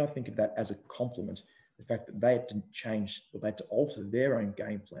 So for me, I think of that as a compliment, the fact that they had to change, or they had to alter their own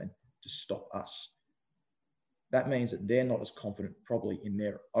game plan to stop us. That means that they're not as confident probably in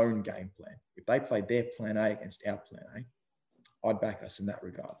their own game plan. If they played their plan A against our plan A, I'd back us in that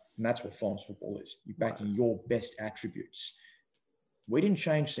regard. And that's what finals football is. You're backing your best attributes. We didn't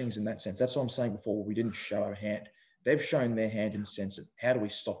change things in that sense. That's what I'm saying before. We didn't show our hand. They've shown their hand in the sense of how do we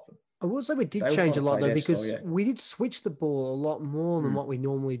stop them? I will say we did change a lot though, because we did switch the ball a lot more than what we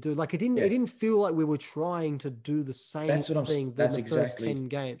normally do. Like it didn't feel like we were trying to do the same thing than the first 10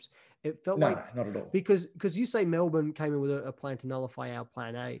 games. It felt like not at all. Because you say Melbourne came in with a plan to nullify our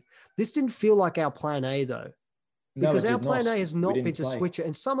plan A. This didn't feel like our plan A though. Because our plan A has not been to switch it.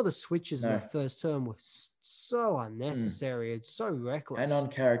 And some of the switches in the first term were so unnecessary. It's so reckless. And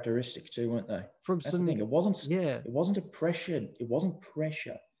uncharacteristic too, weren't they? That's the thing. It wasn't a pressure. It wasn't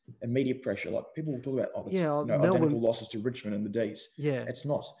pressure, immediate pressure. Like people will talk about, identical losses to Richmond and the D's. Yeah. It's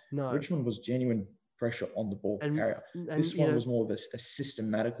not. No. Richmond was genuine pressure on the ball carrier. This one was more of a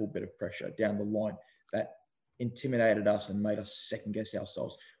systematical bit of pressure down the line that intimidated us and made us second guess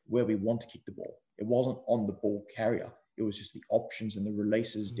ourselves where we want to kick the ball. It wasn't on the ball carrier. It was just the options and the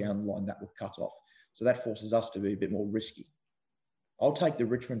releases down the line that were cut off. So that forces us to be a bit more risky. I'll take the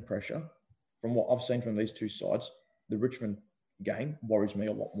Richmond pressure from what I've seen from these two sides. The Richmond game worries me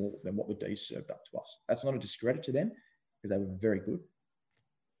a lot more than what the D's served up to us. That's not a discredit to them because they were very good.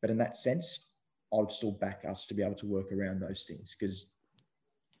 But in that sense, I would still back us to be able to work around those things because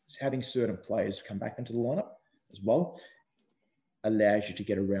having certain players come back into the lineup as well allows you to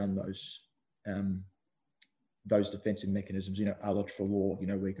get around those defensive mechanisms, a la Trelaw,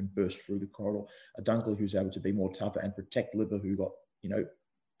 where you can burst through the corridor. A Dunkley who's able to be more tougher and protect Libba, who got,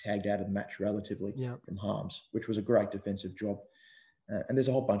 tagged out of the match relatively from harms, which was a great defensive job. And there's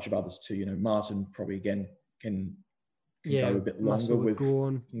a whole bunch of others too. Martin probably again can go a bit longer with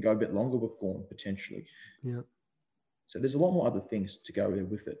Gawn. Can go a bit longer with Gawn potentially. Yeah. So there's a lot more other things to go there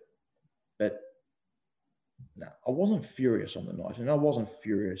with it. But no, I wasn't furious on the night, and I wasn't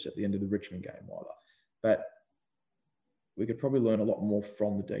furious at the end of the Richmond game either. But we could probably learn a lot more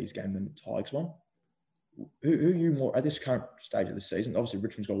from the D's game than the Tigers one. Who are you more at this current stage of the season? Obviously,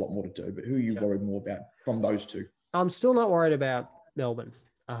 Richmond's got a lot more to do, but who are you worried more about from those two? I'm still not worried about Melbourne.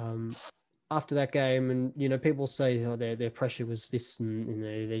 After that game, and people say their pressure was this, and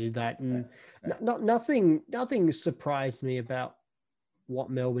they did that, and nothing surprised me about what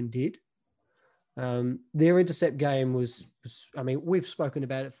Melbourne did. Their intercept game was, we've spoken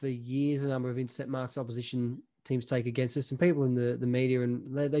about it for years, the number of intercept marks opposition teams take against us, and people in the media,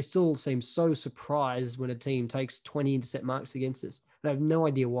 and they still seem so surprised when a team takes 20 intercept marks against us. And I have no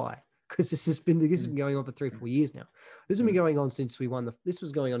idea why, because this has been going on for 3-4 years now. This has been going on since we won this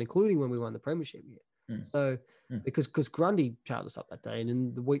was going on, including when we won the premiership year. So because Grundy charged us up that day, and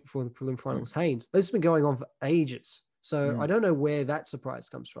in the week before the prelim final was Haynes. This has been going on for ages. So I don't know where that surprise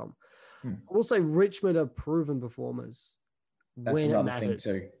comes from. I will say Richmond are proven performers when it matters.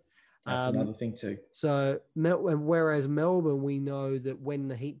 That's another thing too. So, whereas Melbourne, we know that when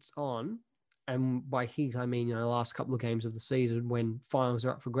the heat's on, and by heat I mean the last couple of games of the season when finals are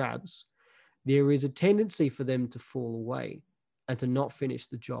up for grabs, there is a tendency for them to fall away and to not finish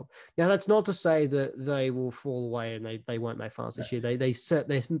the job. Now, that's not to say that they will fall away and they won't make finals this year.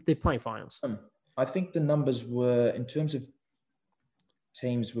 They're playing finals. I think the numbers were, in terms of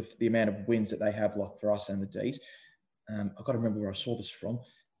teams with the amount of wins that they have, like for us and the D's, I've got to remember where I saw this from,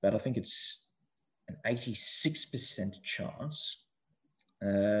 but I think it's an 86% chance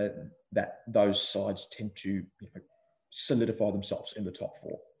that those sides tend to solidify themselves in the top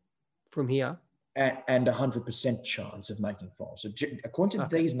four. From here? and 100% chance of making finals. So according to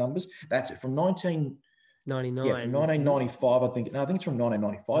these numbers, that's it. From 1995, I think. No, I think it's from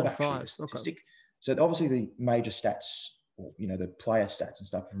 1995 actually. The statistic. Okay. So obviously the major stats, or the player stats and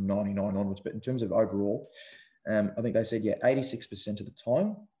stuff from 99 onwards. But in terms of overall, I think they said 86% of the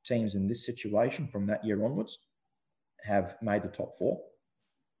time teams in this situation from that year onwards have made the top four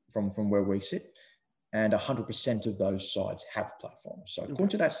from where we sit. And 100% of those sides have played finals. So according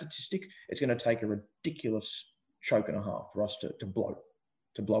to that statistic, it's going to take a ridiculous choke and a half for us to blow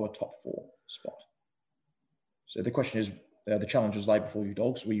a top four spot. So the question is, the challenges lay before you,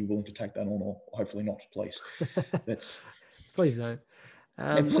 Dogs. Were you willing to take that on, or hopefully not, please? But please don't.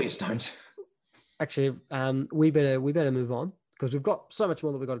 Please don't. Actually, we better move on because we've got so much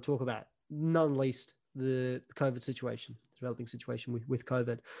more that we've got to talk about. None least the COVID situation, the developing situation with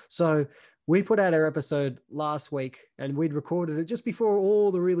COVID. So we put out our episode last week and we'd recorded it just before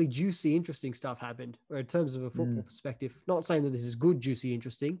all the really juicy, interesting stuff happened, or in terms of a football perspective. Not saying that this is good, juicy,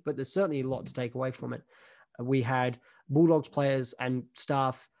 interesting, but there's certainly a lot to take away from it. We had Bulldogs players and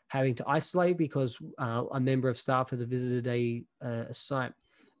staff having to isolate because a member of staff has visited a site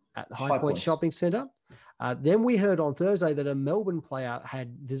at the High Point Shopping Centre. Then we heard on Thursday that a Melbourne player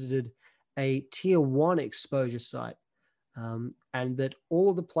had visited a tier 1 exposure site, and that all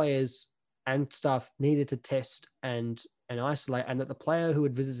of the players and staff needed to test and isolate, and that the player who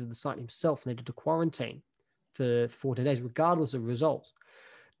had visited the site himself needed to quarantine for 14 days, regardless of results.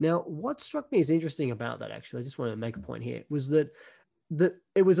 Now, what struck me as interesting about that, actually, I just want to make a point here, was that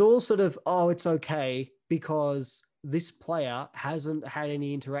it was all sort of, it's okay because this player hasn't had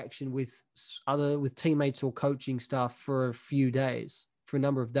any interaction with teammates or coaching staff for a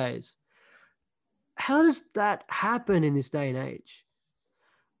number of days. How does that happen in this day and age?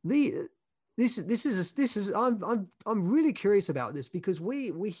 I'm really curious about this because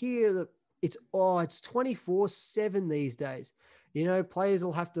we hear that it's 24/7 these days. Players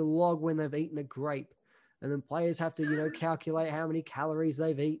will have to log when they've eaten a grape, and then players have to, calculate how many calories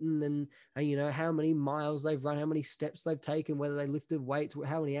they've eaten and how many miles they've run, how many steps they've taken, whether they lifted weights,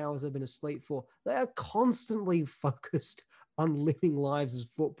 how many hours they've been asleep for. They are constantly focused on living lives as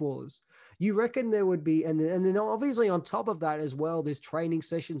footballers. You reckon there would be, and then obviously on top of that as well, there's training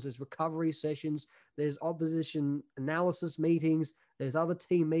sessions, there's recovery sessions, there's opposition analysis meetings, there's other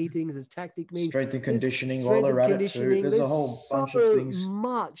team meetings, there's tactic meetings, strength and conditioning while they're at it too. There's a whole bunch of things.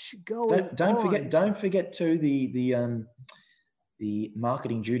 Much going on. Don't forget too the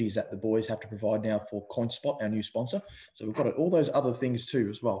marketing duties that the boys have to provide now for CoinSpot, our new sponsor. So we've got all those other things too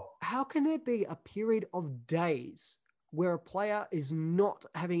as well. How can there be a period of days where a player is not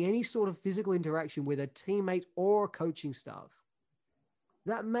having any sort of physical interaction with a teammate or a coaching staff?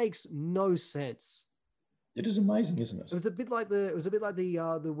 That makes no sense. It is amazing, isn't it? It was a bit like the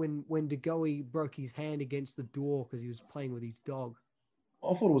when De Goey broke his hand against the door because he was playing with his dog.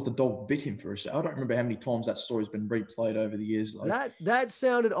 I thought it was the dog bit him for a second. I don't remember how many times that story's been replayed over the years. That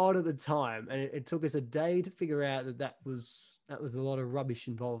sounded odd at the time, and it took us a day to figure out that was a lot of rubbish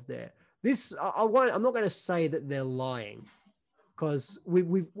involved there. I'm not going to say that they're lying, because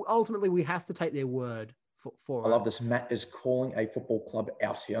we ultimately have to take their word for I love this. Matt is calling a football club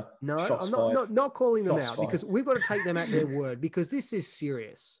out here. No, I'm not calling them out because we've got to take them at their word, because this is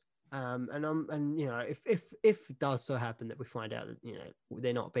serious. If it does so happen that we find out that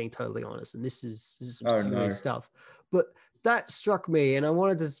they're not being totally honest, and this is some serious stuff, but that struck me, and I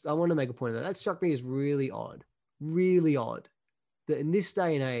want to make a point of that. That struck me as really odd that in this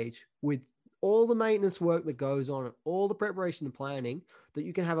day and age, with all the maintenance work that goes on and all the preparation and planning, that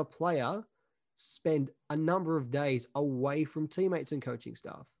you can have a player spend a number of days away from teammates and coaching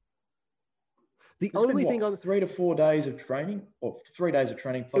staff. The only thing on 3 to 4 days of training, or 3 days of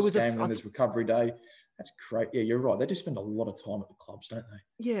training plus game when there's recovery day. That's great. Yeah, you're right. They just spend a lot of time at the clubs, don't they?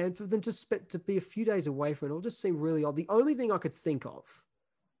 Yeah, and for them to be a few days away from it all just seemed really odd. The only thing I could think of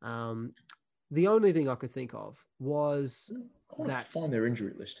was that find their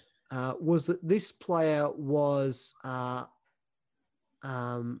injury list. Was that this player was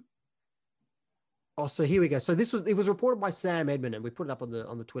so here we go. So it was reported by Sam Edmund, and we put it up on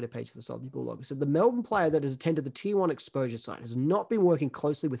the Twitter page for the Salty Bulldog. It said the Melbourne player that has attended the Tier 1 exposure site has not been working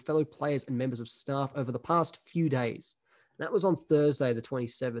closely with fellow players and members of staff over the past few days. And that was on Thursday, the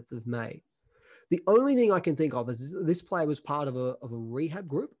 27th of May. The only thing I can think of is this player was part of a rehab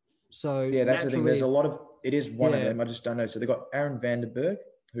group. So yeah, that's the thing. There's a lot of, it is one of them. I just don't know. So they've got Aaron Vandenberg,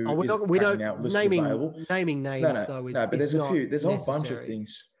 who we don't naming names. No, but there's a few. There's a whole bunch of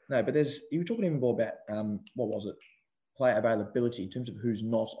things. No, but you were talking even more about what was it? Player availability in terms of who's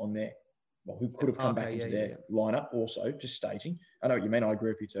not on there. Well, who could have come back into their lineup also, just stating. I know what you mean. I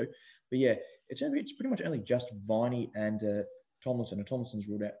agree with you too. But yeah, it's pretty much only just Viney and Tomlinson, and Tomlinson's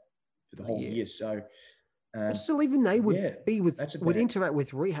ruled out for the whole year. So, but still, even they would would interact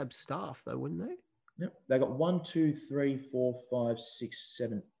with rehab staff, though, wouldn't they? Yep, they got 1, 2, 3, 4, 5, 6,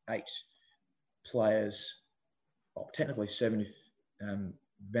 7, 8 players. Well, technically 7 if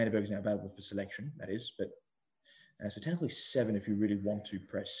Vandenberg is now available for selection. That is, but so technically 7 if you really want to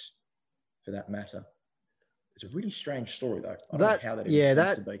press for that matter. It's a really strange story, though. I don't know how that even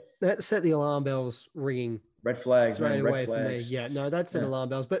comes to be. That set the alarm bells ringing. Red flags, straight man. Away Red flags. For me. Yeah, no, that set alarm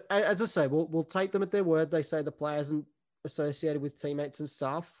bells. But as I say, we'll take them at their word. They say the players and associated with teammates and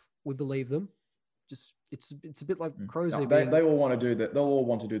staff. We believe them. Just it's a bit like Crozier. They all want to do that. They'll all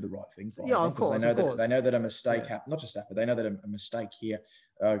want to do the right things. Yeah, of course. They know that a mistake happened. Not just that, but they know that a mistake here.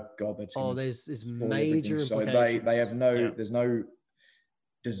 Oh God, that's there's major implications. So they have there's no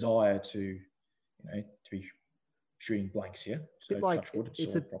desire to be shooting blanks here. So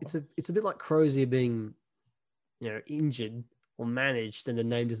it's a bit like Crozier being injured or managed and then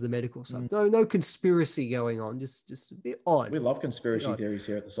named as the medical stuff. No conspiracy going on. Just a bit odd. We love conspiracy theories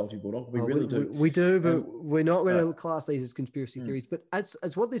here at the Salty Bulldog. We really do. We do, but we're not going to class these as conspiracy theories. But as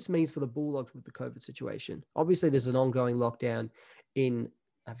what this means for the Bulldogs with the COVID situation, obviously there's an ongoing lockdown in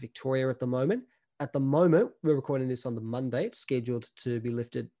Victoria at the moment. At the moment, we're recording this on the Monday. It's scheduled to be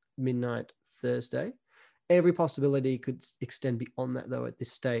lifted midnight Thursday. Every possibility could extend beyond that, though, at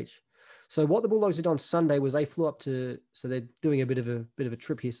this stage. So what the Bulldogs did on Sunday was they flew up to, so they're doing a bit of a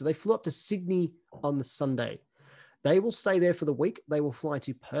trip here. So they flew up to Sydney on the Sunday. They will stay there for the week. They will fly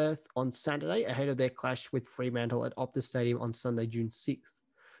to Perth on Saturday ahead of their clash with Fremantle at Optus Stadium on Sunday, June 6th.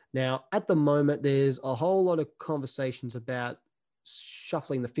 Now, at the moment, there's a whole lot of conversations about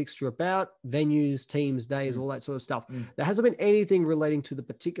shuffling the fixture about, venues, teams, days, all that sort of stuff. There hasn't been anything relating to the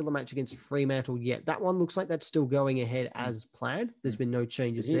particular match against Fremantle yet. That one looks like that's still going ahead as planned. There's been no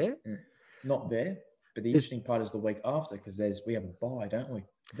changes there. Not there, but the interesting part is the week after, because we have a bye, don't we?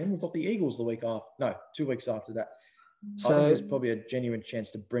 Then we've got the Eagles the week after. No, 2 weeks after that. So I think there's probably a genuine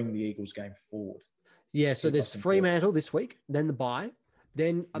chance to bring the Eagles game forward. Yeah, so there's Fremantle this week, then the bye,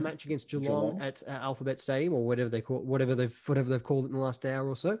 then a match against Geelong at Alphabet Stadium, or whatever they've called it in the last hour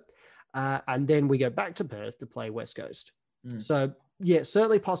or so, and then we go back to Perth to play West Coast. So yeah,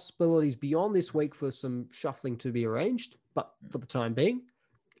 certainly possibilities beyond this week for some shuffling to be arranged, but for the time being,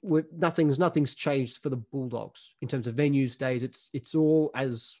 nothing's changed for the Bulldogs in terms of venues, days. It's all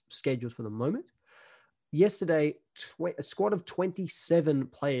as scheduled for the moment. Yesterday, a squad of 27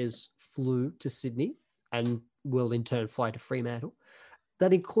 players flew to Sydney and will in turn fly to Fremantle.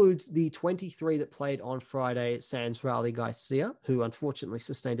 That includes the 23 that played on Friday, sans Riley Garcia, who unfortunately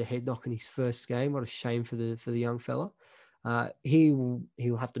sustained a head knock in his first game. What a shame for the young fella.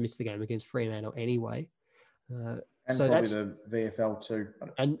 He'll have to miss the game against Fremantle anyway. And so probably the VFL too.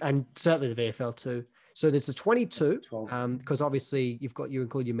 And certainly the VFL too. So there's a 22, because obviously you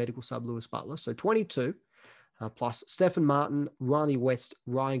include your medical sub, Lewis Butler. So 22, plus Stephen Martin, Riley West,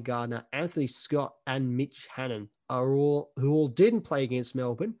 Ryan Gardner, Anthony Scott, and Mitch Hannon who all didn't play against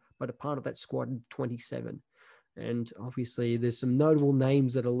Melbourne, but are part of that squad of 27. And obviously there's some notable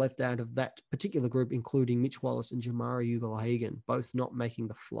names that are left out of that particular group, including Mitch Wallace and Jamari Ugle-Hagan, both not making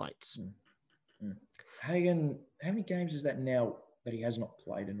the flights. Hagan, how many games is that now that he has not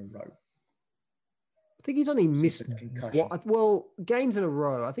played in a row? I think he's only missed games in a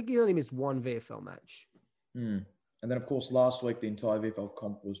row. I think he only missed one VFL match. And then, of course, last week, the entire VFL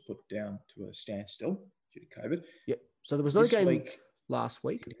comp was put down to a standstill due to COVID. Yep. So there was no game last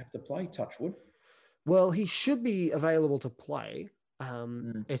week. Did he have to play, touchwood? Well, he should be available to play.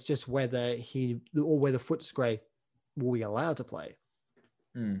 It's just whether Footscray will be allowed to play.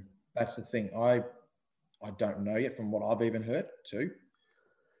 That's the thing. I don't know yet from what I've even heard too.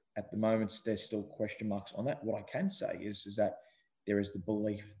 At the moment, there's still question marks on that. What I can say is that there is the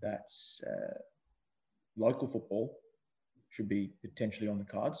belief that local football should be potentially on the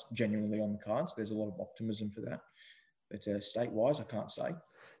cards, genuinely on the cards. There's a lot of optimism for that. But state-wise, I can't say.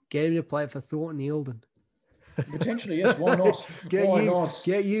 Get him to play for Thornton Eildon. Potentially, yes. Why not? Why not?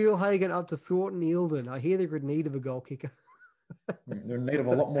 Get Ugle-Hagan up to Thornton Eildon. I hear they're in need of a goal kicker. They're in need of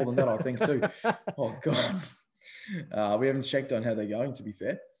a lot more than that, I think, too. Oh, God. We haven't checked on how they're going, to be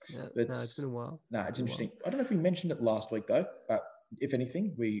fair. No, it's been a while. No, it's interesting. I don't know if we mentioned it last week, though, but if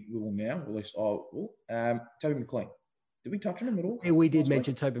anything, we will now, or at least I will. Toby McLean. Did we touch on him at all? Yeah, we did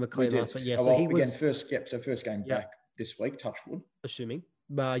mention Toby McLean last week. Yeah, so he was... first game back this week, touchwood. Assuming.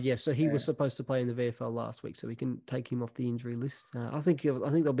 So he was supposed to play in the VFL last week, so we can take him off the injury list. I think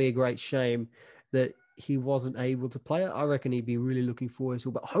there'll be a great shame that he wasn't able to play. I reckon he'd be really looking forward to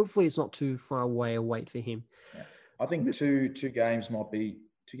it, but hopefully it's not too far away a wait for him. Yeah. I think two games might be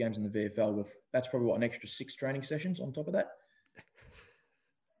games in the VFL that's probably what, an extra 6 training sessions on top of that.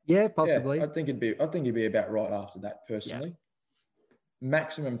 Yeah, possibly. Yeah, I think it'd be about right after that personally. Yeah.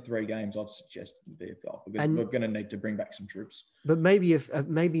 Maximum 3 games, I'd suggest the VFL, because we're going to need to bring back some troops. But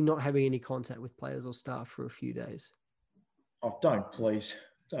maybe not having any contact with players or staff for a few days. Oh,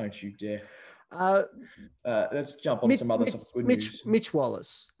 don't you dare. Let's jump on some other good news. Mitch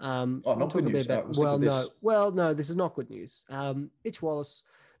Wallace. Not good news. No, this is not good news. Mitch Wallace,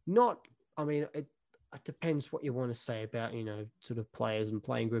 it depends what you want to say about, sort of players and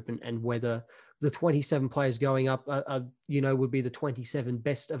playing group and whether the 27 players going up, would be the 27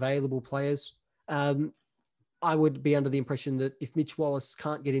 best available players. I would be under the impression that if Mitch Wallace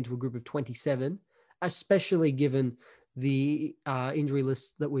can't get into a group of 27, especially given the injury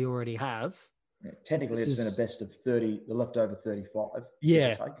list that we already have. Yeah, technically, it's in a best of 30, the leftover 35.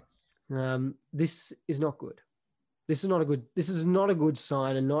 Yeah. This is not good. This is not a good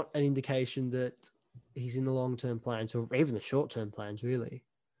sign and not an indication that he's in the long-term plans or even the short-term plans, really.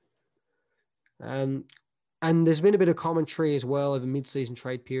 And there's been a bit of commentary as well over mid-season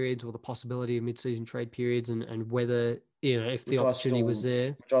trade periods or the possibility of mid-season trade periods and whether, if the opportunity was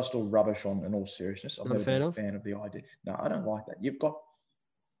there. Which I still rubbish on in all seriousness. I'm never been a fan of the idea. No, I don't like that. You've got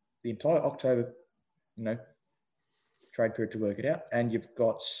the entire October, trade period to work it out. And you've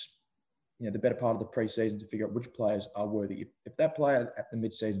got, the better part of the preseason to figure out which players are worthy. If that player at the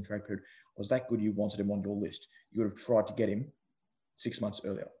mid-season trade period was that good, you wanted him on your list, you would have tried to get him 6 months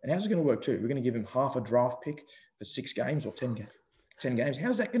earlier. And how's it going to work too? We're going to give him half a draft pick for 6 games or 10 games.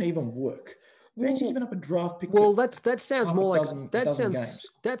 How's that going to even work? Fancy's given up a draft pick. Well, that sounds more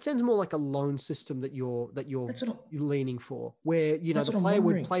like a loan system that you're leaning for, where the player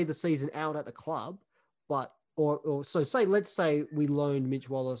would play the season out at the club, but let's say we loaned Mitch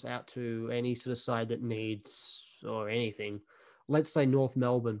Wallace out to any sort of side that needs or anything. Let's say North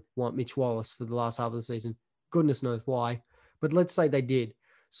Melbourne want Mitch Wallace for the last half of the season. Goodness knows why, but let's say they did.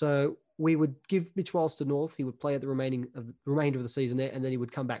 So we would give Mitch Wallace to North. He would play at the remainder of the season there, and then he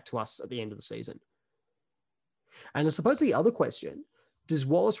would come back to us at the end of the season. And I suppose the other question, does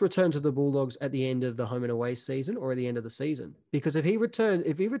Wallace return to the Bulldogs at the end of the home and away season or at the end of the season? Because if he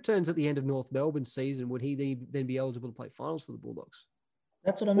returns at the end of North Melbourne's season, would he then be eligible to play finals for the Bulldogs?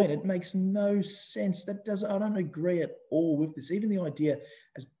 That's what I mean. It makes no sense. I don't agree at all with this. Even the idea,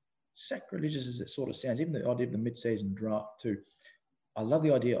 as sacrilegious as it sort of sounds, even the idea of the mid-season draft too. I love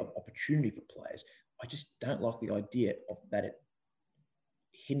the idea of opportunity for players. I just don't like the idea of that it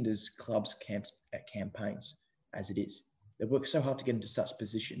hinders clubs' campaigns as it is. They work so hard to get into such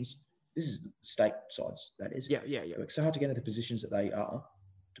positions. This is state sides, that is. Yeah. They work so hard to get into the positions that they are,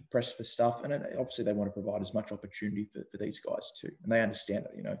 to press for stuff. And obviously they want to provide as much opportunity for these guys too. And they understand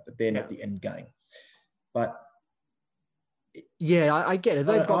that, that they're not the end game. But I get it.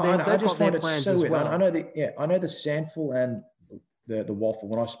 They've got their plans as well. I know the Sandful and the Waffle.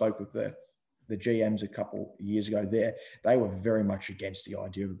 When I spoke with the GMs a couple of years ago they were very much against the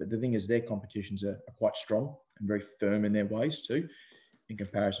idea of it. But the thing is, their competitions are quite strong and very firm in their ways too, in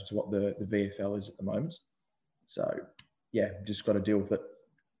comparison to what the VFL is at the moment. So, just got to deal with it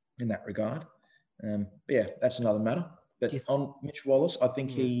in that regard. That's another matter. But on Mitch Wallace, I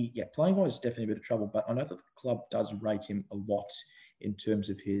think playing-wise is definitely a bit of trouble, but I know that the club does rate him a lot in terms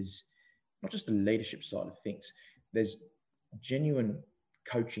of his, not just the leadership side of things. There's genuine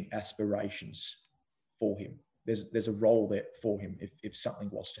coaching aspirations for him. There's a role there for him if something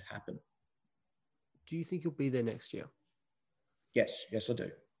was to happen. Do you think he'll be there next year? Yes, I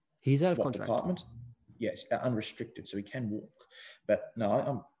do. He's out of contract. Department? Yes, unrestricted, so he can walk. But no,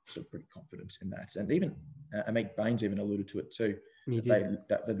 I'm sort of pretty confident in that. And even Amit Baines even alluded to it too. They're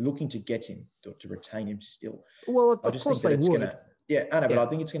looking to get him, to retain him still. Well, of course they would. But I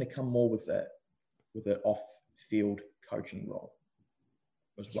think it's going to come more with an off-field coaching role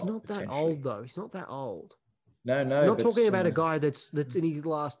as well. He's not that old, though. He's not that old. No. I'm not talking about a guy that's in his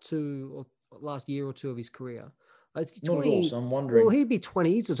last year or two of his career. Not at all, so I'm wondering. Well, he'd be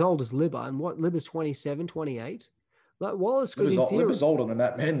 20. He's as old as Libba. And what, Libba's 27, 28? Like Wallace could, Libba's older than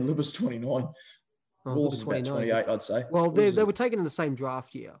that, man. Libba's 29. Wallace is about 28, I'd say. Well, they were taken in the same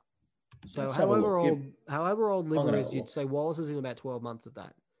draft year. So however old Libba is, you'd say Wallace is in about 12 months of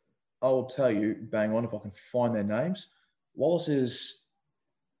that. I'll tell you, bang on, if I can find their names. Wallace is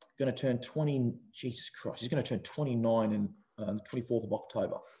going to turn 20. Jesus Christ, he's going to turn 29 in the 24th of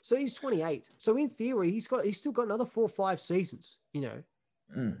October. So he's 28. So in theory, he's still got another 4 or 5 seasons. And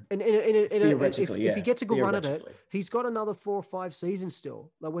if he gets a good run at it, he's got another 4 or 5 seasons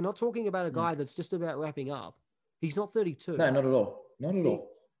still. Like, we're not talking about a guy that's just about wrapping up. He's not 32. No, not at all. Not at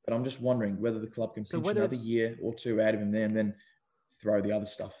all. But I'm just wondering whether the club can pinch another year or two out of him there and then throw the other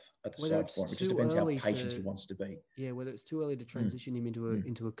stuff at the Whether side it's for him. It just too depends how early patient to- he wants to be. Yeah, whether it's too early to transition him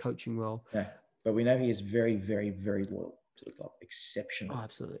into a coaching role. Yeah, but we know he is very, very, very loyal to the club. Oh, Exceptionally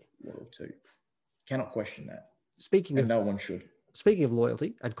absolutely. loyal too. Cannot question that. Speaking And of no one should. Speaking of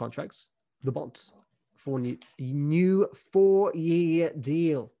loyalty and contracts, the Bonds for a new 4-year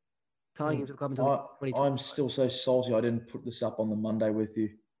deal, tying him to the club until 2020. I'm still so salty I didn't put this up on the Monday with you.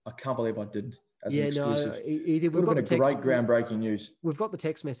 I can't believe I didn't as an exclusive. He did. It would have been a great groundbreaking news. We've got the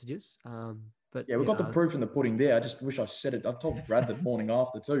text messages, but Yeah, we've got the proof in the pudding there. I just wish I said it. I told Brad the morning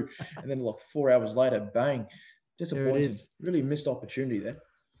after too. And then like 4 hours later, bang. Disappointing. Really missed opportunity there.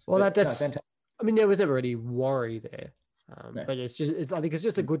 Well, but, that's. fantastic. I mean, there was never any worry there. No. But I think it's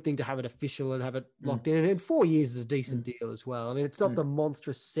just a good thing to have it official and have it locked in. And 4 years is a decent deal as well. I mean, it's not the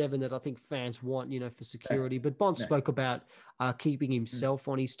monstrous 7 that I think fans want, for security. But Bond spoke about keeping himself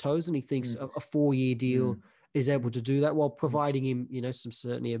on his toes, and he thinks a 4-year deal is able to do that while providing him, some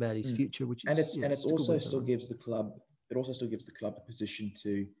certainty about his future. Which is, and it also still gives the club. It also still gives the club a position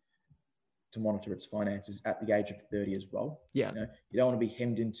to monitor its finances at the age of 30 as well. Yeah, you don't want to be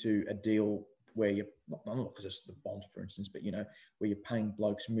hemmed into a deal where you're not because it's the Bond, for instance, but where you're paying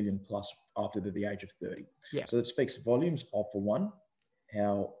blokes $1 million plus after they're the age of 30. Yeah. So it speaks volumes of, for one,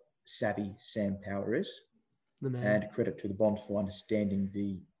 how savvy Sam Power is, and credit to the Bond for understanding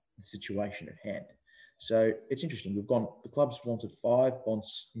the situation at hand. So it's interesting. The club's wanted 5,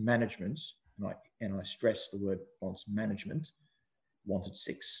 Bond's management, and I stress the word Bond's management, wanted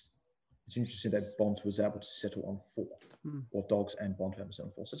 6. It's interesting that Bond was able to settle on 4, or Dogs and Bond have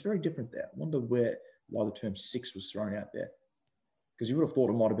settled on 4. So it's very different there. I wonder why the term 6 was thrown out there. Because you would have thought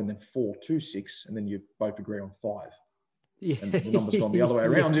it might have been then 4 to 6, and then you both agree on 5. Yeah. And the number's gone the other way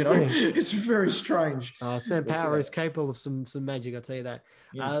around, It's very strange. Sam Power is capable of some magic, I'll tell you that.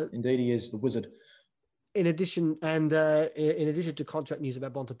 Yeah, indeed he is, the wizard. In addition to contract news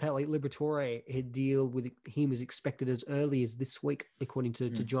about Bontempelli, Liberatore, a deal with him is expected as early as this week, according to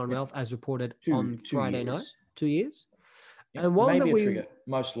John Ralph, as reported on Friday night. 2 years. Yeah, and one maybe a trigger,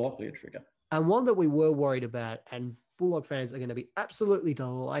 most likely a trigger. And one that we were worried about, and Bulldog fans are going to be absolutely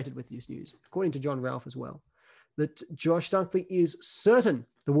delighted with this news, according to John Ralph as well, that Josh Dunkley is certain,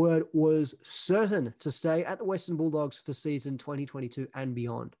 the word was certain, to stay at the Western Bulldogs for season 2022 and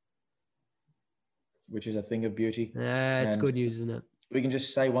beyond. Which is a thing of beauty. Yeah, it's good news, isn't it? We can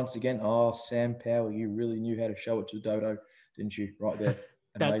just say once again, Sam Power, you really knew how to show it to Dodo, didn't you? Right there.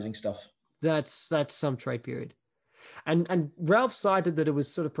 Amazing stuff. That's some trade period. And Ralph cited that it was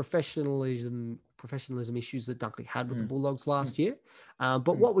sort of professionalism issues that Dunkley had with the Bulldogs last year.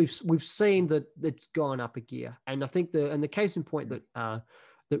 But what we've seen that it's gone up a gear. And I think the case in point that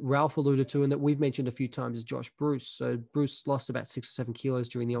Ralph alluded to and that we've mentioned a few times is Josh Bruce. So Bruce lost about 6 or 7 kilos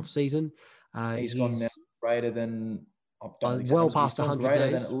during the off season. He's gone now greater than well past 100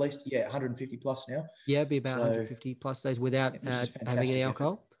 days. Than at least 150 plus now. Yeah, be about 150 plus days without having any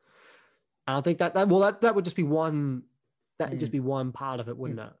alcohol. And I think that would just be one. That would just be one part of it,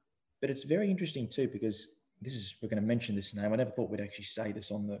 wouldn't it? But it's very interesting too because we're going to mention this name. I never thought we'd actually say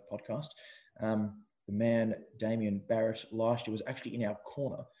this on the podcast. The man Damien Barrett last year was actually in our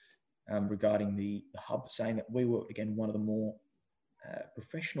corner regarding the hub, saying that we were again one of the more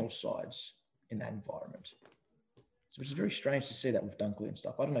professional sides in that environment. So which is very strange to see that with Dunkley and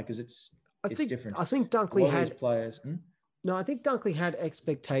stuff. I don't know because it's different. I think Dunkley had players. No, I think Dunkley had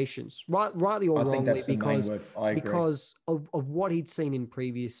expectations, rightly or wrongly, because of what he'd seen in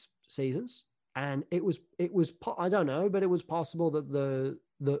previous seasons, and it was I don't know, but it was possible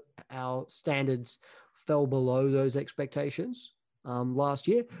that our standards fell below those expectations last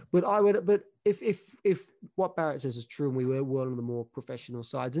year. But if what Barrett says is true, and we were one of the more professional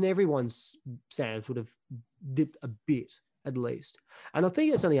sides, and everyone's standards would have dipped a bit at least, and I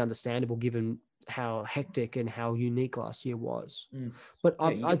think it's only understandable given how hectic and how unique last year was. But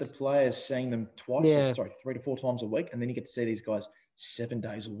you get the players seeing them 3 to 4 times a week, and then you get to see these guys 7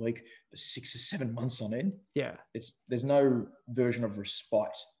 days a week for 6 or 7 months on end. Yeah, there's no version of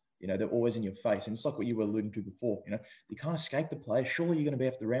respite. They're always in your face, and it's like what you were alluding to before. You can't escape the players. Surely you're going to be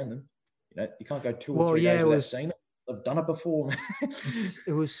after around them. You can't go 2 or 3 days without seeing them. I've done it before.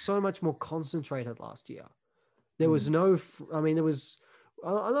 It was so much more concentrated last year. There was no. I mean, there was.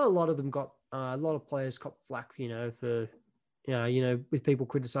 I know a lot of them got. A lot of players cop flack, for, with people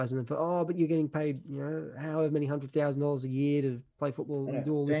criticizing them for, but you're getting paid, however many $100,000 a year to play football and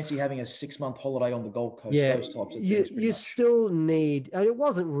do all this. Fancy having a 6-month holiday on the Gold Coast. Those types of things. You still need, and it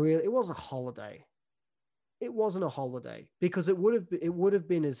wasn't a holiday. It wasn't a holiday because it would have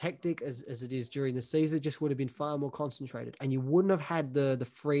been as hectic as it is during the season. It just would have been far more concentrated, and you wouldn't have had the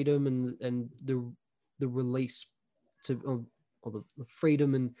freedom and the release to or the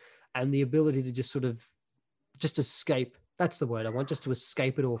freedom and the ability to just sort of just escape. That's the word I want, just to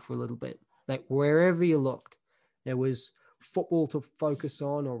escape it all for a little bit. Like wherever you looked, there was football to focus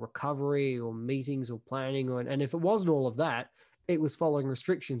on, or recovery, or meetings, or planning, and if it wasn't all of that, it was following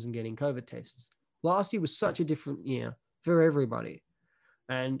restrictions and getting COVID tests. Last year was such a different year for everybody,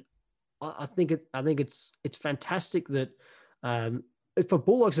 and I think it's fantastic that for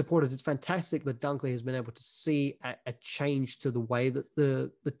Bulldog supporters, it's fantastic that Dunkley has been able to see a change to the way that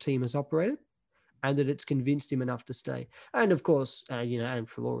the team has operated, and that it's convinced him enough to stay. And of course, Adam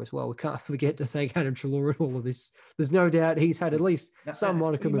Treloar as well. We can't forget to thank Adam Treloar in all of this. There's no doubt he's had at least some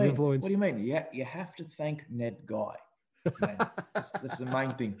modicum of influence. What do you mean? Yeah, you have to thank Ned Guy. Man, that's the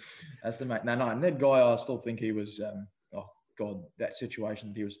main thing. That's the main. No, Ned Guy, I still think he was. That situation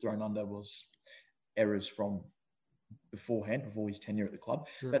that he was thrown under was errors from before his tenure at the club.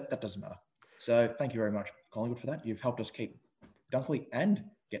 Yeah. But that doesn't matter. So thank you very much, Collingwood, for that. You've helped us keep Dunkley and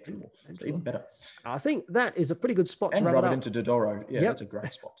get Treloar. So even better. I think that is a pretty good spot to wrap it up. And into Dodoro. Yeah, that's a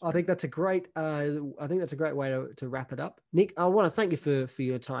great spot. I think that's a great. I think that's a great way to wrap it up. Nick, I want to thank you for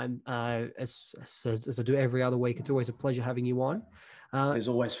your time. As I do every other week, it's always a pleasure having you on. It's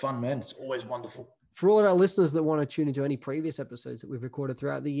always fun, man. It's always wonderful. For all of our listeners that want to tune into any previous episodes that we've recorded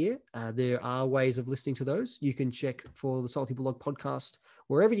throughout the year, there are ways of listening to those. You can check for the Salty Bulldog podcast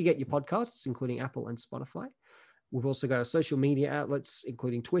wherever you get your podcasts, including Apple and Spotify. We've also got our social media outlets,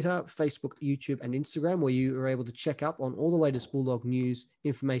 including Twitter, Facebook, YouTube, and Instagram, where you are able to check up on all the latest Bulldog news,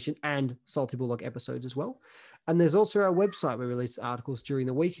 information, and Salty Bulldog episodes as well. And there's also our website. We release articles during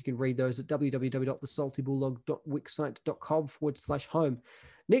the week. You can read those at www.thesaltybulldog.wixsite.com/home.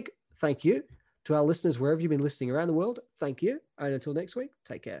 Nick, thank you. To our listeners, wherever you've been listening around the world, thank you. And until next week,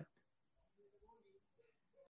 take care.